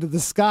screaming into the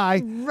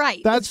sky.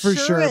 Right. That's for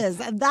sure. Is.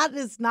 And that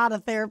is not a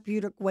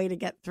therapeutic way to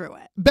get through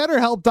it.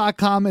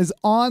 BetterHelp.com is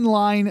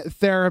online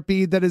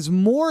therapy that is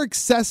more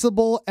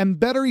accessible and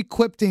better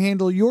equipped to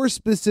handle your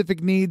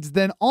specific needs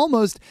than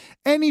almost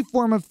any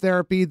form of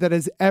therapy that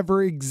has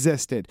ever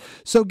existed.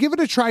 So give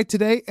it a try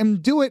today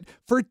and do it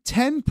for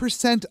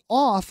 10%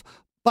 off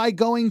by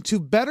going to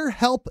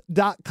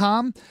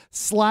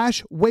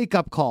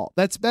BetterHelp.com/wakeupcall.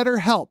 That's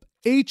BetterHelp,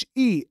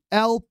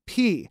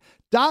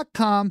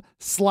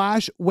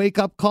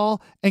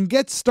 HELP.com/wakeupcall, and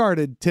get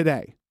started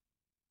today.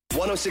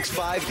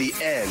 106.5 The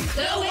End.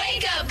 The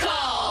Wake Up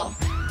Call.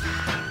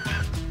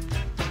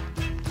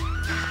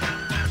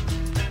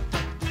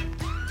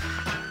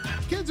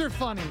 Kids are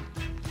funny.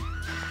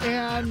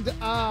 And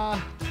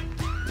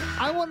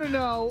I want to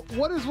know,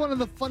 what is one of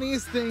the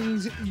funniest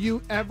things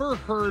you ever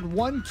heard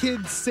one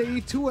kid say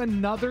to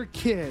another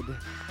kid?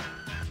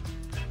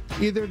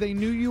 Either they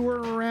knew you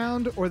were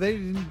around or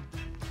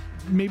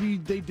maybe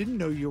they didn't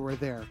know you were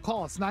there.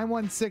 Call us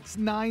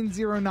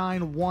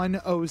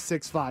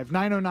 916-909-1065.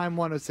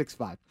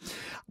 909-1065.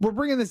 We're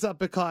bringing this up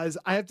because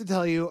I have to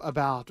tell you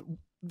about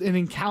an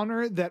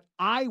encounter that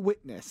I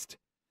witnessed.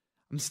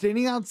 I'm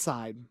standing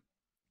outside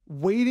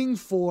waiting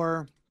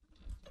for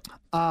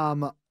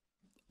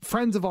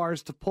friends of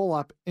ours to pull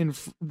up in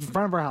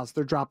front of our house.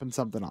 They're dropping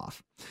something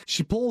off.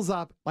 She pulls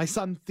up. My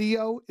son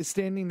Theo is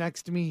standing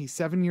next to me. He's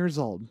 7 years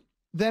old.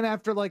 Then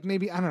after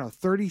maybe,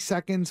 30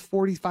 seconds,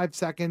 45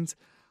 seconds,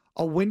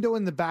 a window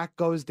in the back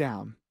goes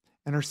down.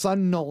 And her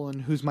son Nolan,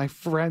 who's my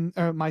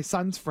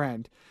son's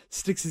friend,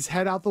 sticks his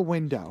head out the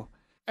window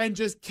and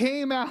just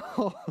came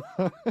out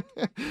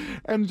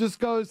and just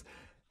goes,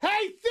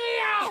 "Hey,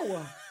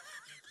 Theo,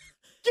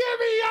 give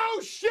me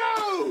your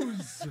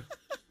shoes."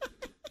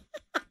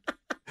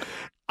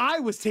 I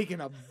was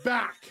taken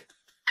aback.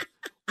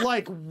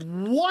 Like,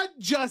 what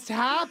just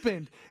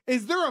happened?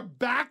 Is there a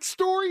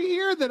backstory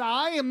here that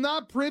I am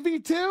not privy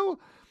to?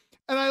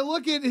 And I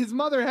look at his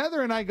mother,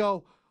 Heather, and I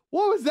go,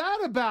 what was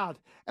that about?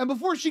 And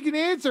before she can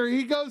answer,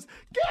 he goes,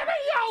 "Give me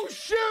your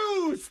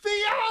shoes,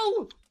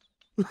 Theo."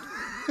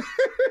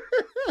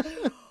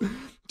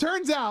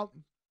 Turns out,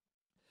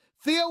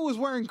 Theo was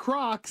wearing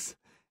Crocs,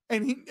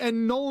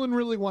 and Nolan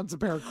really wants a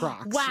pair of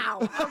Crocs.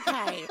 Wow.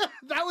 Okay.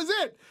 That was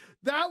it.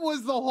 That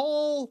was the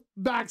whole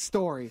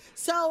backstory.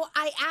 So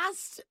I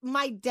asked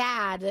my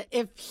dad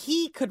if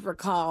he could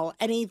recall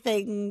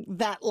anything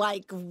that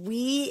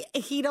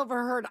he'd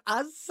overheard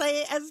us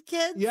say as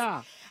kids.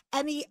 Yeah.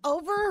 And he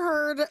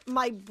overheard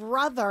my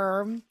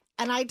brother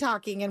and I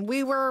talking, and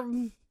we were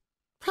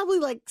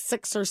probably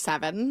 6 or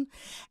 7.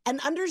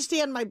 And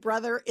understand, my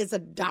brother is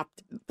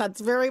adopted.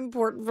 That's very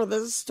important for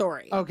this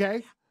story.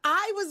 Okay.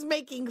 I was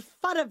making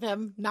fun of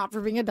him, not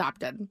for being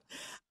adopted.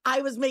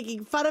 I was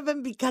making fun of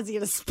him because he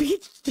had a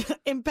speech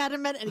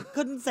impediment and he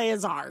couldn't say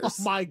his R's. Oh,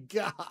 my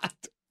God.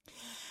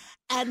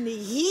 And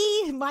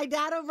my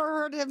dad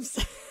overheard him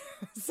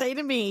say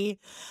to me,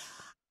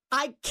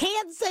 "I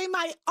can't say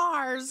my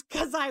R's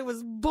because I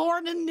was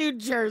born in New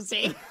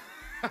Jersey."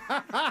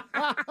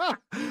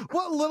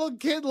 What little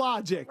kid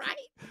logic. Right.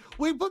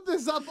 We put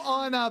this up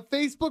on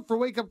Facebook for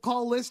Wake Up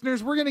Call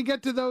listeners. We're going to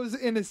get to those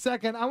in a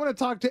second. I want to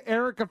talk to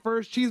Erica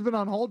first. She's been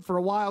on hold for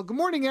a while. Good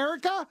morning,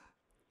 Erica.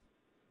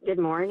 Good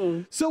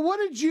morning. So what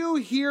did you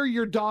hear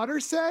your daughter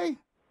say?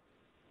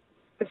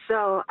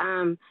 So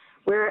our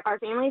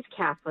family's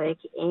Catholic,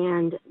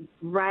 and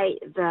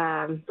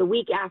the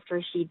week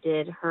after she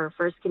did her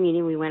first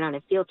communion, we went on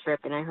a field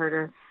trip, and I heard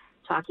her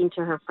talking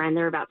to her friend.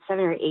 They were about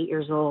 7 or 8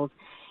 years old,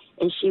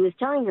 and she was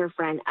telling her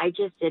friend, I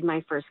just did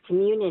my first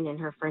communion, and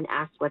her friend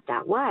asked what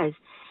that was,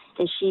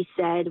 and she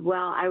said,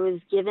 well, I was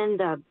given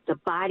the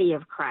body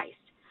of Christ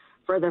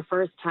for the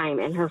first time,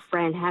 and her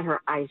friend had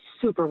her eyes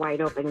super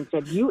wide open and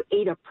said, you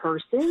ate a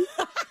person?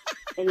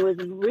 And was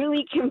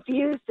really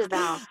confused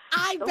about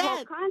the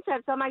whole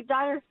concept. So my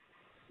daughter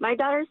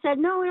said,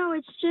 no,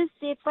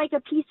 it's like a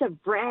piece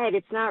of bread.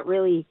 It's not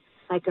really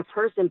like a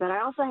person, but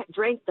I also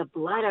drank the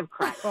blood of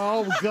Christ.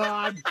 Oh,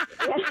 God.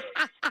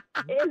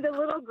 And the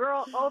little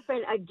girl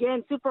opened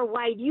again, super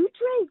wide. You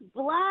drank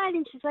blood?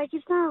 And she's like,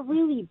 it's not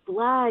really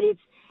blood.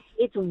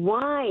 It's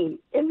wine.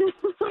 And the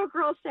little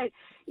girl said,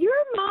 your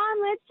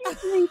mom lets you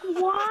drink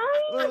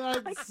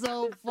wine? That's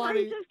so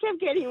funny. It just kept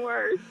getting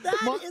worse.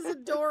 That is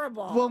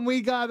adorable. When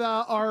we got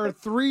our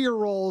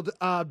 3-year-old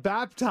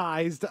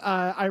baptized,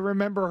 I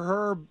remember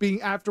her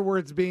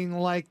afterwards being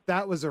like,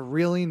 that was a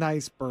really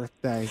nice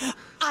birthday.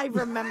 I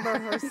remember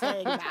her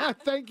saying that.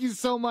 Thank you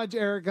so much,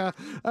 Erica.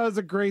 That was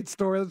a great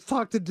story. Let's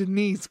talk to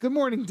Denise. Good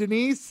morning,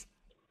 Denise.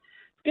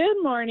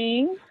 Good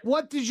morning.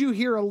 What did you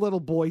hear a little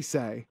boy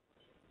say?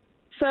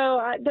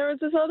 So there was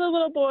this other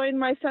little boy in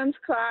my son's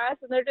class,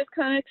 and they're just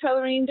kind of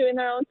coloring, doing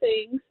their own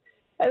things.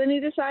 And then he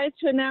decides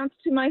to announce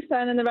to my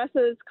son and the rest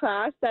of his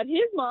class that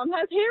his mom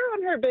has hair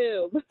on her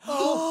boob.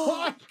 Oh,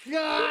 my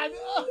God.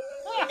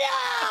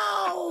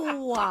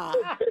 No!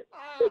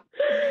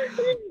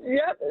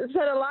 Yep, it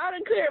said it loud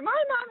and clear,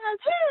 my mom has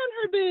hair on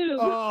her boob.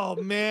 Oh,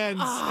 man.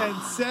 And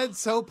said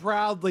so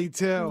proudly,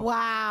 too.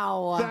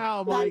 Wow.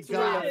 Oh, my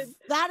God. Rough.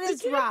 That is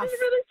the kids rough. Didn't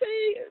really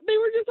say, they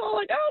were just all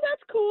like, oh,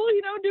 that's cool,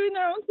 doing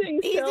their own thing.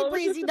 Easy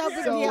breezy, no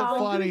big So deal.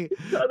 funny.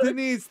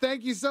 Denise,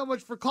 thank you so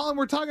much for calling.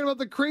 We're talking about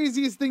the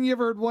craziest thing you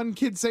ever heard one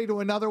kid say to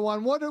another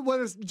one. What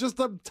is just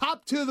the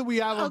top 2 that we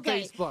have on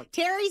Facebook?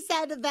 Terry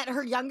said that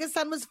her youngest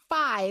son was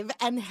 5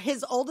 and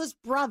his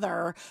oldest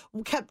brother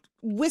kept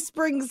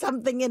whispering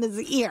something in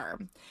his ear.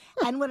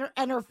 And when her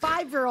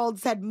 5-year-old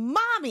said,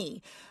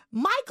 Mommy,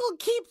 Michael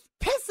keeps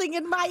pissing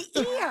in my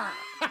ear.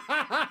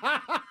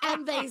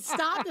 And they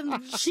stopped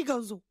and she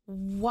goes,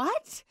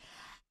 what?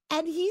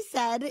 And he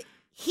said,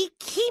 he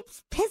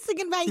keeps pissing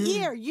in my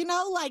ear,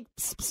 like.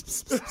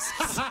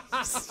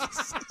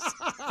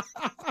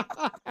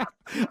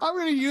 I'm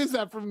going to use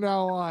that from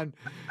now on.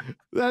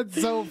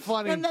 That's so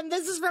funny. And then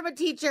this is from a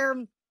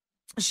teacher.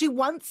 She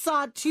once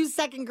saw 2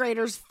 second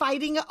graders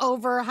fighting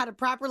over how to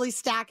properly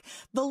stack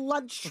the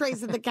lunch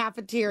trays in the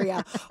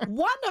cafeteria.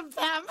 One of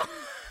them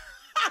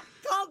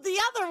called the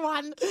other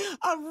one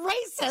a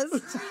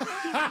racist,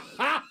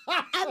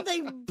 and they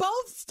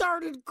both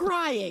started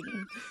crying.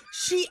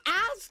 She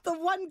asked the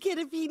one kid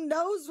if he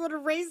knows what a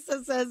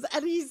racist is,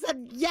 and he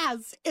said,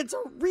 yes, it's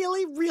a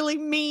really, really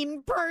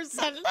mean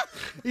person.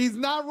 He's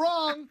not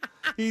wrong.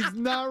 He's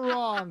not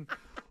wrong.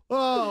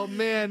 Oh,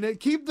 man.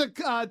 Keep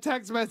the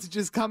text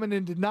messages coming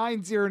into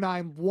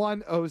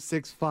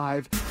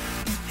 909-1065.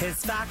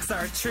 His facts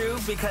are true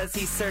because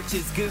he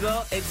searches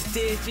Google. It's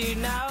Did You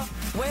Know?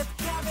 With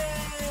Kevin.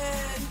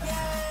 Yay!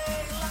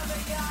 Love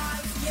it,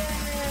 guys.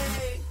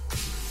 Yay!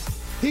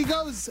 He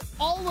goes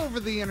all over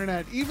the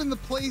internet, even the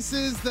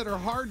places that are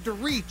hard to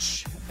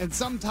reach and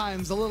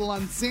sometimes a little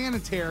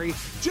unsanitary,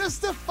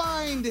 just to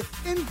find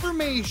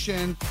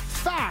information,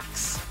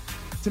 facts,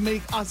 to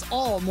make us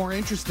all more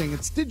interesting.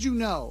 It's Did You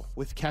Know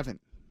with Kevin.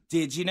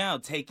 Did you know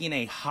taking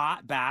a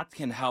hot bath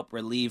can help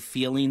relieve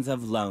feelings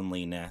of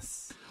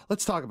loneliness?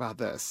 Let's talk about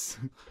this.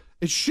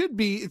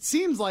 It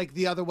seems like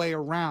the other way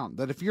around,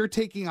 that if you're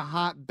taking a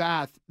hot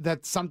bath,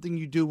 that's something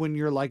you do when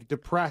you're like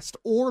depressed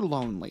or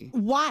lonely.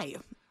 Why?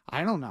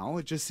 I don't know.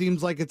 It just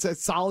seems like it's a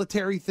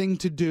solitary thing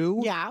to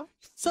do. Yeah.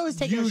 So is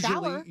taking a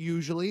shower.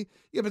 Usually.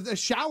 Yeah, but the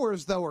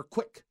showers, though, are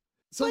quick.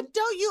 So, but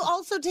don't you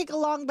also take a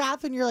long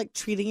bath when you're like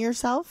treating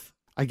yourself?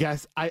 I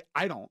guess I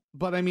don't,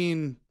 but I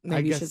mean,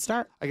 maybe you should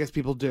start. I guess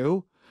people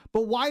do.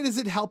 But why does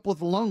it help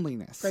with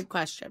loneliness? Great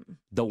question.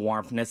 The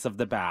warmth of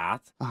the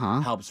bath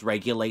helps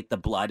regulate the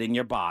blood in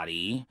your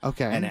body.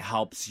 Okay. And it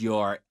helps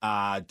your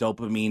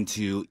dopamine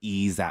to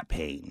ease that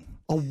pain.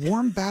 A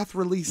warm bath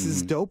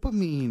releases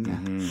dopamine.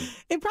 Mm-hmm.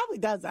 It probably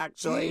does,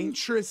 actually.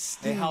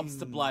 Interesting. It helps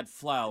the blood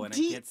flow and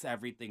it gets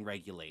everything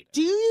regulated.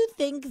 Do you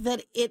think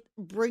that it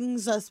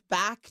brings us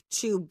back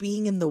to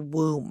being in the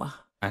womb?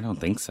 I don't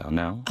think so,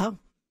 no. Oh.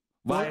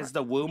 Why is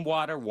the womb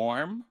water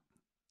warm?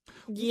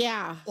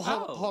 Yeah.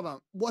 Hold on.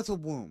 What's a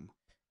womb?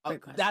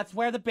 That's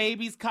where the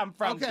babies come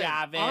from,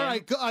 Gavin. All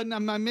right, good.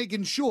 I'm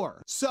making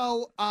sure.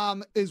 So,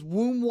 is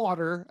womb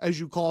water, as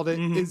you called it,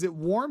 is it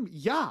warm?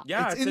 Yeah,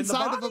 it's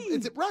inside in the body.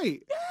 Is it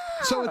right? Yeah.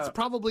 So it's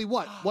probably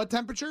what? What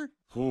temperature?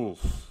 Ooh.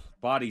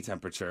 body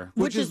temperature.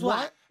 Which is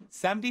what?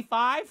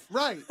 75?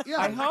 Right, yeah.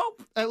 I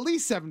hope. At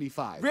least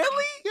 75.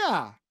 Really?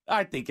 Yeah.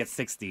 I think it's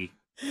 60.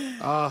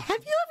 Have you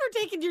ever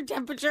taken your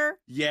temperature?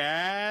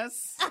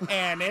 Yes,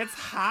 and it's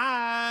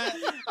hot.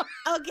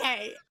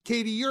 Okay.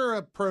 Katie, you're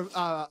a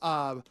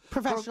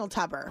professional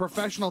tubber.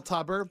 Professional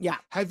tubber. Yeah.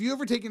 Have you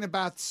ever taken a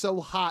bath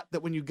so hot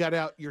that when you got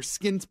out, your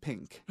skin's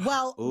pink?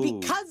 Well, Ooh.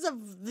 because of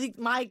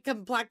my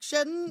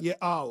complexion. Yeah.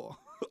 Oh,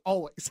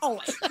 always.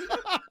 Always.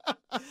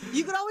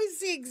 You could always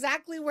see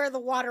exactly where the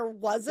water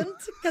wasn't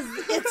because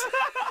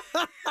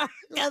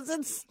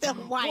it's still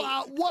white.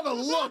 Wow, what a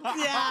look.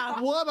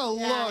 Yeah. What a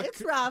look.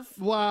 It's rough.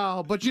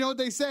 Wow. But you know what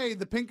they say?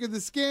 The pinker the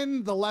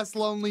skin, the less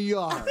lonely you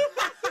are.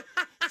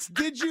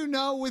 Did you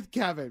know with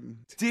Kevin?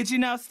 Did you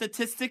know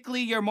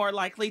statistically you're more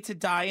likely to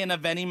die in a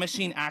vending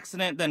machine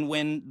accident than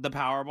win the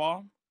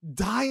Powerball?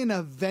 Die in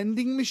a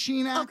vending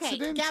machine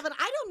accident? Okay, Gavin,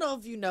 I don't know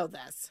if you know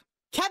this.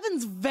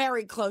 Kevin's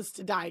very close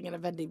to dying in a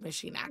vending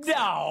machine accident.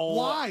 No.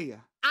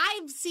 Why?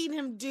 I've seen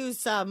him do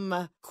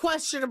some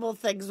questionable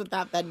things with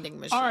that vending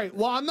machine. All right.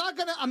 Well, I'm not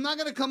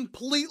gonna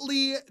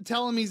completely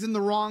tell him he's in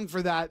the wrong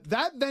for that.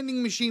 That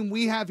vending machine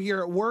we have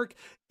here at work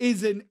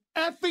is an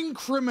effing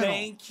criminal.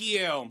 Thank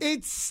you.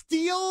 It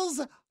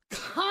steals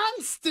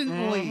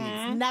constantly.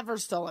 It's never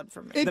stolen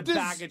from me. The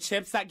bag of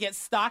chips that get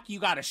stuck, you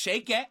gotta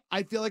shake it.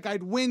 I feel like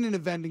I'd win in a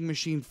vending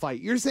machine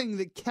fight. You're saying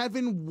that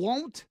Kevin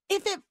won't?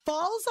 If it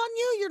falls on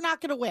you, you're not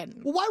going to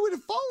win. Well, why would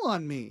it fall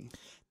on me?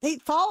 They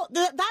fall.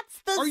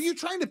 That's the. Are you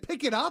trying to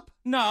pick it up?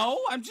 No,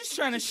 I'm just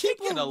trying to shake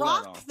it a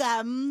rock little.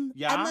 them,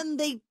 Yeah? and then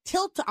they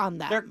tilt on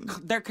them.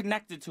 They're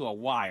connected to a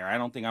wire. I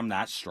don't think I'm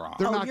that strong.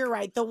 You're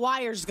right. The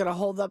wire's going to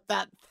hold up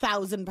that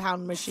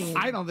 1,000-pound machine.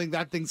 I don't think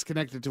that thing's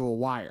connected to a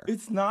wire.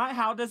 It's not?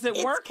 How does it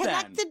work It's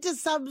connected to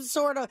some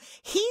sort of.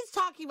 He's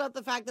talking about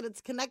the fact that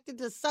it's connected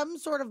to some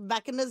sort of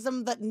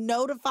mechanism that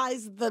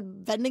notifies the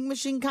vending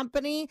machine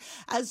company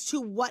as to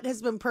what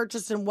has been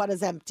purchased and what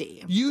is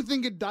empty. You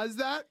think it does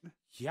that?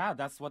 Yeah,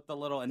 that's what the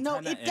little No,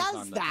 antenna it is does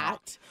on the that.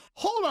 top.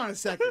 Hold on a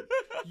second.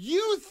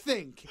 You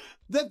think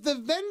that the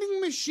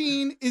vending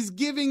machine is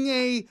giving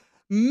a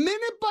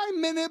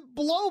minute-by-minute,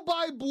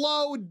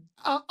 blow-by-blow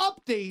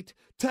update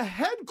to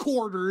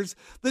headquarters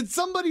that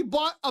somebody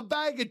bought a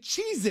bag of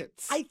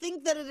Cheez-Its? I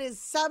think that it is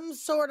some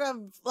sort of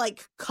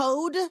like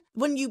code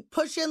when you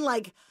push in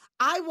like,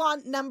 I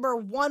want number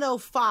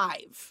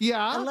 105.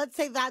 Yeah. And let's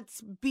say that's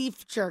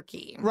beef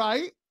jerky.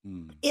 Right?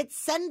 It's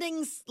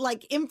sending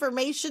like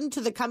information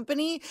to the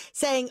company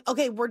saying,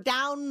 okay, we're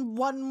down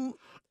one.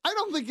 I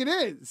don't think it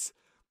is.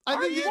 I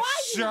think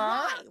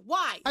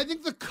Why? I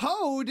think the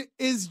code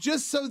is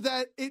just so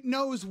that it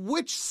knows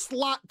which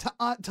slot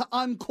to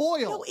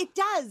uncoil. No, it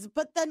does.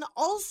 But then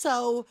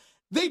also,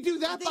 they do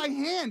that by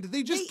hand.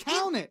 They just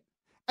count it.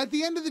 At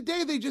the end of the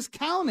day, they just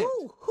count it.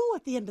 Who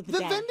at the end of the day?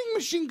 The vending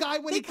machine guy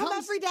when he come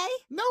comes every day?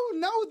 No,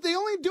 they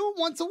only do it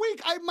once a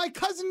week. My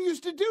cousin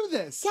used to do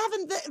this.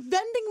 Gavin, the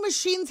vending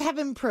machines have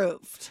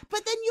improved.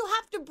 But then you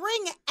have to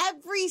bring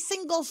every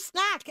single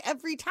snack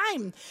every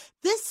time.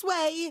 This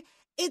way,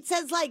 it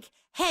says like,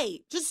 hey,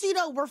 just so you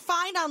know, we're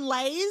fine on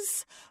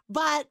Lay's,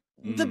 but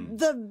the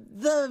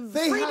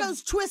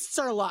Fritos twists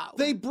are low.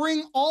 They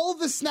bring all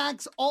the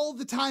snacks all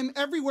the time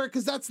everywhere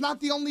because that's not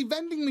the only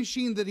vending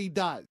machine that he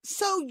does.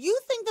 So you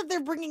think that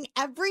they're bringing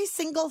every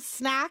single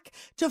snack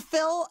to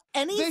fill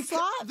any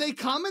slot? They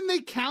come and they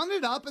count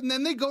it up and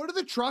then they go to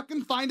the truck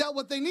and find out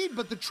what they need.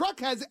 But the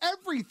truck has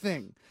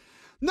everything.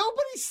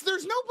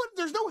 There's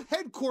no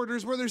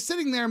headquarters where they're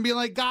sitting there and being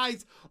like,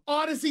 guys,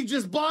 Odyssey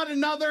just bought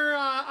another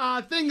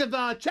thing of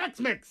Chex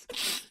Mix.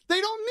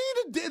 They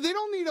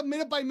don't need a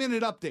minute by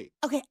minute update.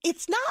 Okay,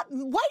 it's not.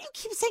 Why do you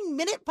keep saying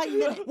minute by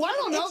minute? Well, I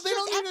don't know. It's They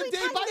just don't need every a day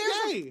time by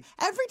there's day.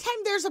 Every time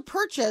there's a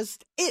purchase,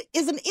 it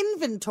is an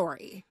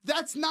inventory.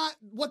 That's not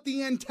what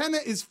the antenna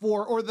is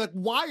for, or the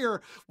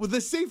wire with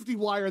the safety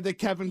wire that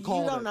Kevin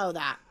called. You don't know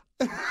that.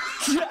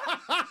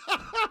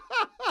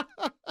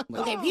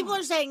 Okay, people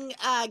are saying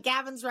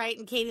Gavin's right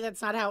and Katie, that's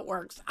not how it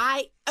works.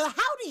 How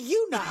do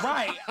you know?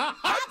 Right.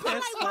 That's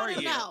what I want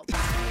to know.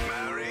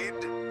 Married?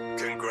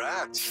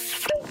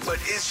 Congrats. But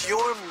is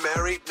your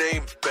married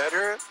name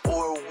better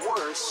or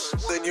worse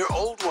than your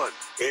old one?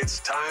 It's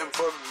time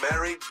for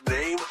Married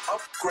Name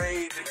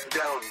Upgrade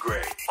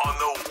Downgrade on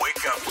the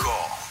Wake Up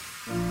Call.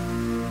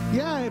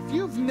 Yeah, if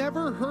you've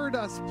never heard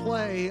us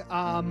play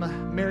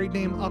Married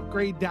Name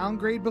Upgrade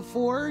Downgrade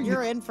before,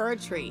 you're in for a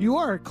treat. You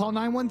are. Call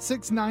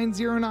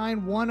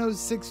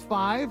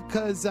 916-909-1065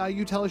 because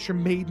you tell us your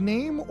maiden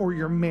name or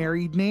your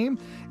married name.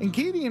 And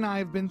Katie and I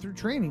have been through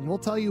training. We'll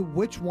tell you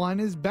which one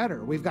is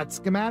better. We've got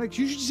schematics.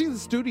 You should see the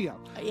studio.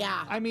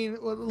 Yeah. I mean,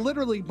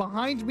 literally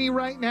behind me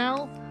right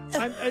now,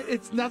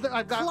 it's nothing.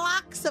 I've got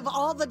clocks of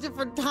all the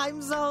different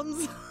time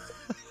zones.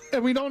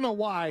 And we don't know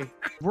why.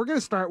 We're going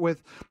to start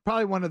with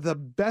probably one of the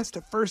best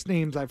first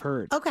names I've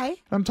heard. Okay.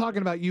 I'm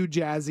talking about you,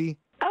 Jazzy.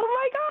 Oh,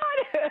 my God.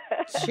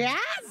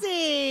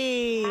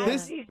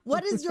 Jazzy.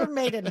 What is your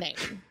maiden name?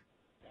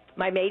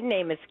 My maiden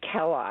name is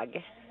Kellogg.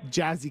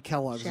 Jazzy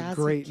Kellogg's Jazzy a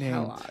great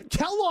Kellogg. name.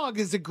 Kellogg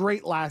is a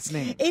great last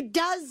name. It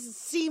does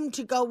seem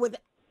to go with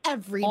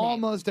every name.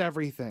 Almost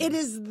everything. It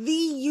is the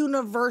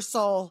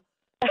universal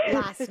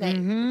last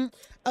name.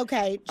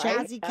 Okay,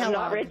 Jazzy Kellogg. I'm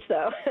not rich,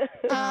 though.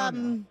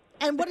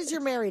 And what is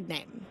your married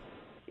name?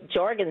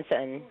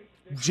 Jorgensen.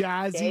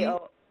 Jazzy.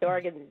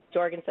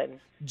 Jorgensen.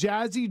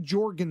 Jazzy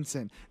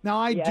Jorgensen. Now,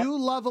 I do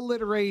love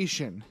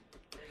alliteration,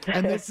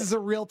 and this is a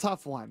real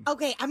tough one.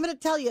 Okay, I'm going to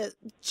tell you,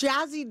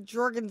 Jazzy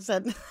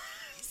Jorgensen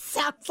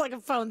sounds like a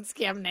phone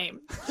scam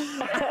name.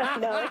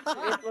 No,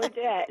 it's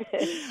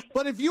legit.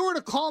 But if you were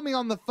to call me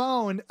on the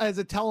phone as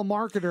a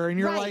telemarketer and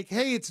you're Right. like,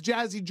 hey, it's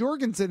Jazzy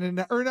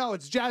Jorgensen, or no,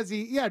 it's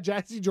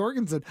Jazzy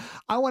Jorgensen.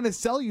 I want to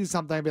sell you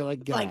something. I'd be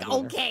like, get out of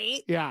here.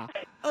 Okay. Yeah.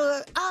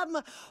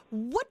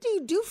 What do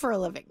you do for a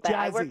living?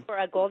 I work for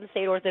Golden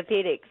State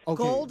Orthopedics.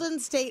 Okay. Golden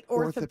State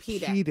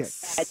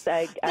Orthopedics.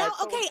 Now,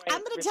 okay,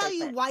 I'm going to tell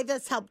you why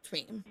this helped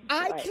me.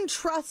 I can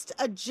trust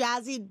a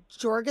Jazzy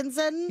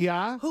Jorgensen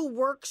who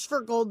works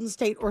for Golden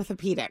State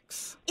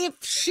Orthopedics.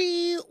 If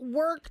she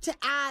worked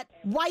at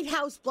White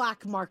House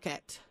Black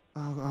Market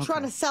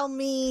trying to sell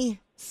me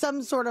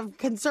some sort of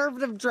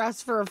conservative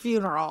dress for a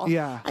funeral,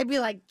 I'd be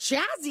like,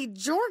 Jazzy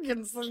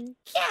Jorgensen,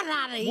 get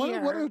out of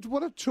here.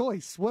 What a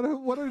choice. What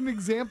an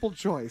example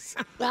choice.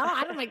 Well,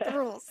 I don't make the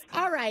rules.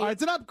 All right. All right,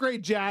 it's an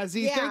upgrade,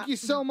 Jazzy. Yeah. Thank you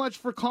so much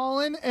for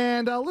calling.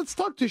 And let's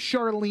talk to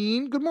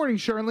Charlene. Good morning,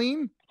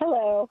 Charlene.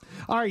 Hello.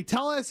 All right,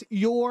 tell us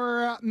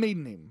your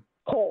maiden name.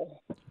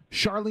 Cole.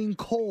 Charlene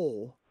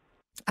Cole.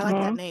 I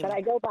like that name. But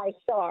I go by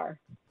Char.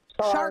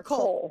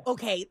 Charcoal.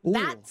 Okay,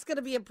 that's going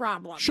to be a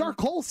problem.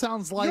 Charcoal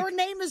sounds like... Your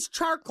name is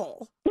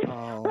Charcoal.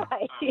 Oh.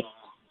 Right.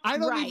 I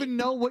don't even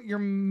know what your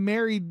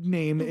married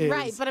name is.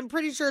 Right, but I'm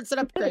pretty sure it's an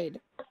upgrade.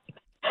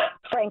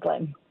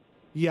 Franklin.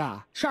 Yeah.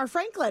 Char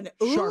Franklin.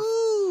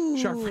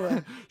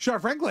 Char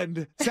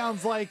Franklin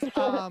sounds like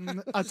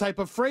a type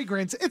of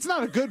fragrance. It's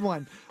not a good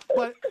one,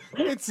 but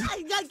it's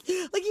like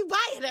you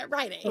buy it at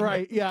Rite Aid.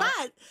 Right, yeah.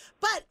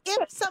 But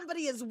if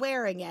somebody is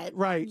wearing it,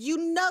 right, you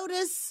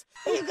notice,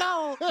 you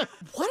go,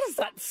 what is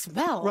that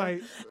smell?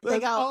 Right. They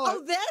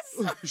go,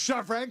 this?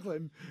 Char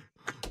Franklin.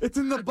 It's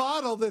in the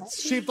bottle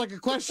that's shaped like a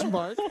question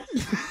mark.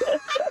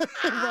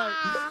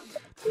 Right.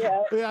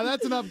 Yeah,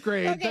 that's an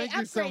upgrade. Okay, Thank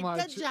you so upgrade.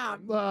 much. Good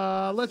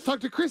job. Let's talk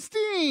to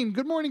Christine.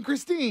 Good morning,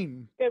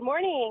 Christine. Good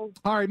morning.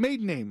 All right,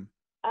 maiden name.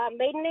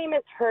 Maiden name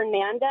is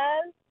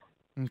Hernandez.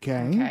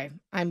 Okay.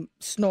 I'm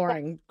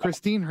snoring.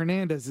 Christine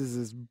Hernandez is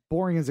as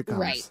boring as it comes.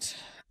 Right.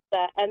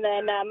 And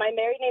then my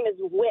married name is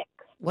Wick.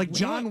 Like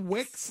John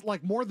Wick's?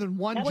 Like more than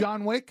one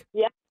John Wick?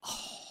 Yeah.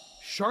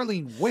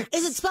 Charlene Wicks.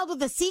 Is it spelled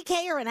with a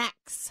CK or an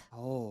X?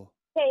 Oh.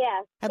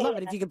 Yes. I'd love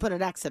it if you could put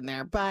an X in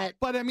there, but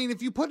I mean,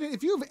 if you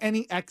have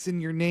any X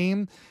in your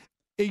name,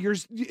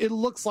 it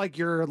looks like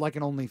you're like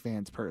an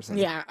OnlyFans person.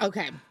 Yeah.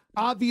 Okay.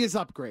 Obvious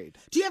upgrade.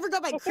 Do you ever go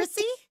by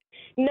Chrissy?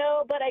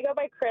 No, but I go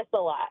by Chris a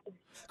lot.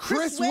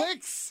 Chris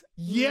Wicks?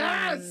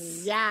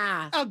 Yes.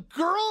 Yeah. A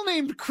girl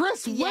named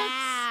Chris Wicks.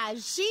 Yeah,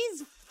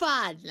 she's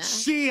fun.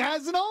 She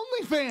has an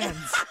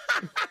OnlyFans.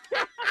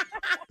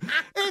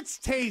 It's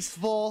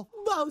tasteful.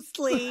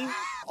 Mostly.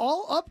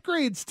 All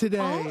upgrades today.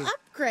 All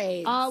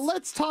upgrades.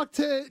 Let's talk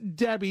to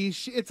Debbie.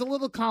 It's a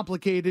little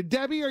complicated.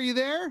 Debbie, are you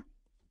there?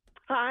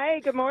 Hi,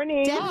 good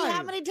morning. Debbie,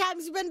 how many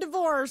times you been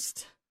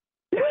divorced?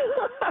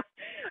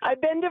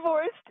 I've been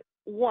divorced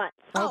once.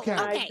 Okay.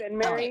 I've been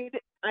married.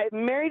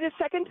 I'm married a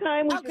second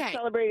time. We just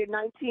celebrated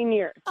 19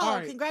 years.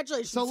 Oh,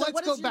 congratulations. So let's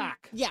what go is your-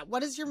 back. Yeah,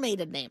 what is your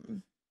maiden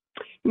name?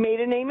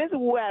 Maiden name is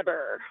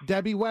Weber.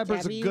 Debbie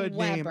Weber's Debbie a good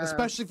name, Weber.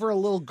 especially for a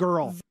little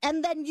girl.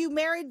 And then you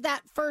married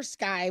that first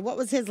guy. What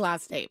was his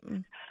last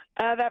name?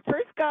 That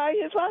first guy,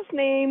 his last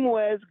name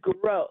was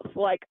Growth.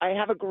 Like I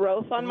have a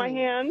growth on my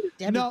hand.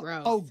 Debbie No,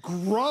 Growth. oh,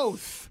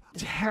 Growth.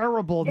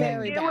 Terrible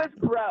name. It was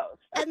Growth.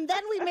 And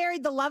then we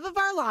married the love of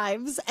our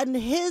lives, and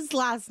his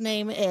last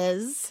name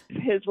is?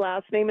 His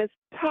last name is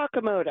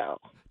Takamoto.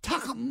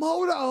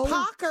 Takamoto?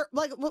 Talker,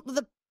 like with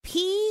a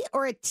P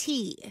or a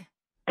T?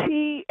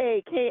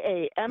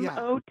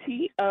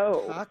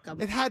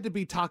 Takamoto. It had to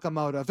be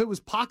Takamoto. If it was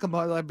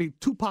Pakamoto, that'd be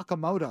two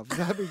Pakamoto.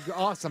 That'd be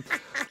awesome.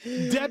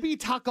 Debbie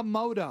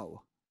Takamoto.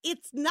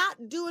 It's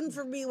not doing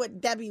for me what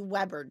Debbie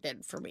Weber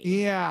did for me.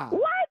 Yeah.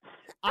 What?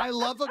 I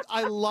love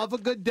a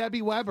good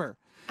Debbie Weber.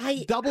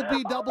 Double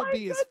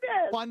B is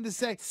fun to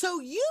say. So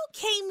you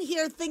came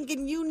here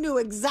thinking you knew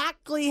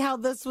exactly how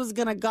this was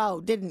going to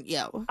go, didn't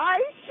you? I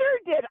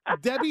sure did.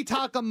 Debbie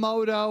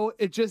Takamoto,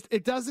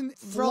 it doesn't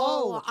flow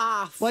Roll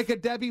off. like a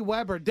Debbie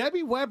Weber.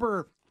 Debbie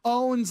Weber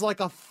owns like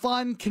a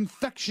fun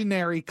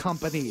confectionery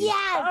company. Yes.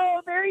 Oh,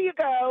 there you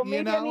go.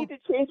 Maybe I know? need to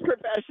change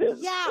professions.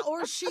 Yeah,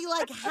 or she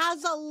like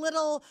has a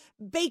little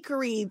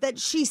bakery that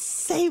she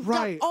saved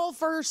Right. up all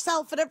for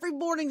herself, and every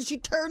morning she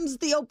turns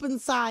the open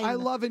sign. I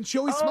love it. And she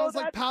always Oh, smells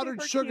like that's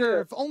powdered super sugar.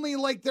 cute. If only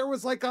like there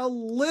was like a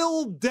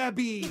Lil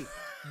Debbie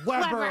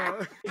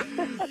Weber.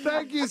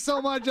 Thank you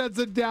so much. That's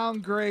a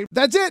downgrade.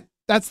 That's it.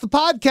 That's the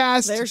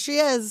podcast. There she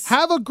is.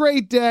 Have a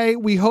great day.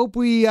 We hope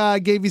we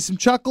gave you some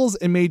chuckles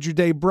and made your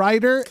day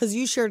brighter. Because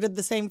you sure did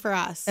the same for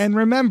us. And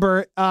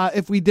remember,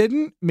 if we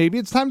didn't, maybe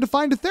it's time to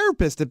find a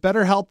therapist at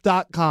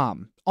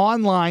BetterHelp.com.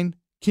 Online,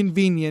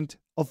 convenient,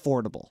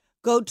 affordable.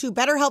 Go to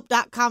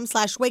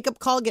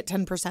betterhelp.com/wakeupcall, get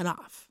 10%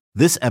 off.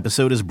 This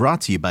episode is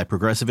brought to you by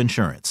Progressive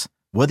Insurance.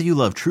 Whether you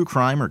love true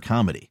crime or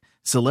comedy,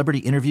 celebrity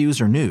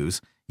interviews or news,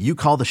 you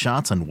call the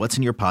shots on what's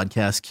in your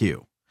podcast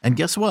queue. And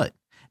guess what?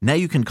 Now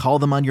you can call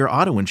them on your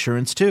auto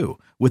insurance too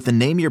with the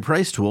Name Your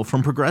Price tool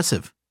from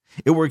Progressive.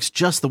 It works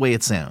just the way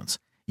it sounds.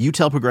 You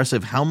tell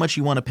Progressive how much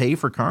you want to pay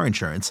for car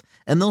insurance,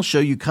 and they'll show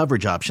you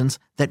coverage options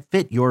that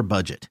fit your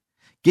budget.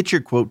 Get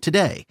your quote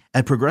today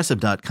at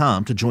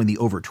Progressive.com to join the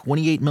over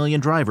 28 million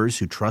drivers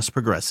who trust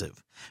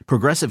Progressive.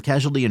 Progressive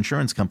Casualty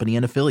Insurance Company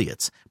and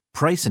Affiliates.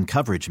 Price and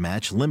coverage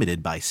match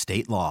limited by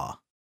state law.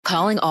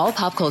 Calling all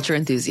pop culture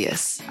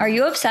enthusiasts. Are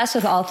you obsessed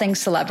with all things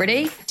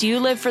celebrity? Do you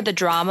live for the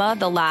drama,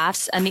 the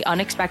laughs, and the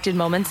unexpected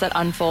moments that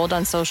unfold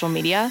on social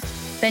media?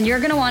 Then you're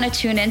going to want to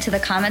tune in to the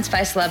Comments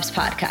by Celebs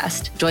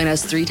podcast. Join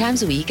us 3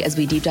 times a week as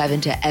we deep dive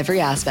into every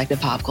aspect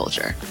of pop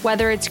culture.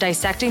 Whether it's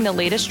dissecting the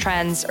latest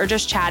trends or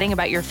just chatting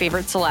about your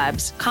favorite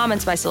celebs,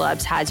 Comments by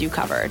Celebs has you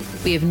covered.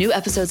 We have new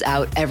episodes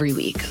out every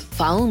week.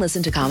 Follow and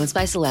listen to Comments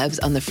by Celebs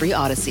on the free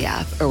Odyssey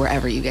app or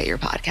wherever you get your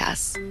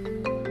podcasts.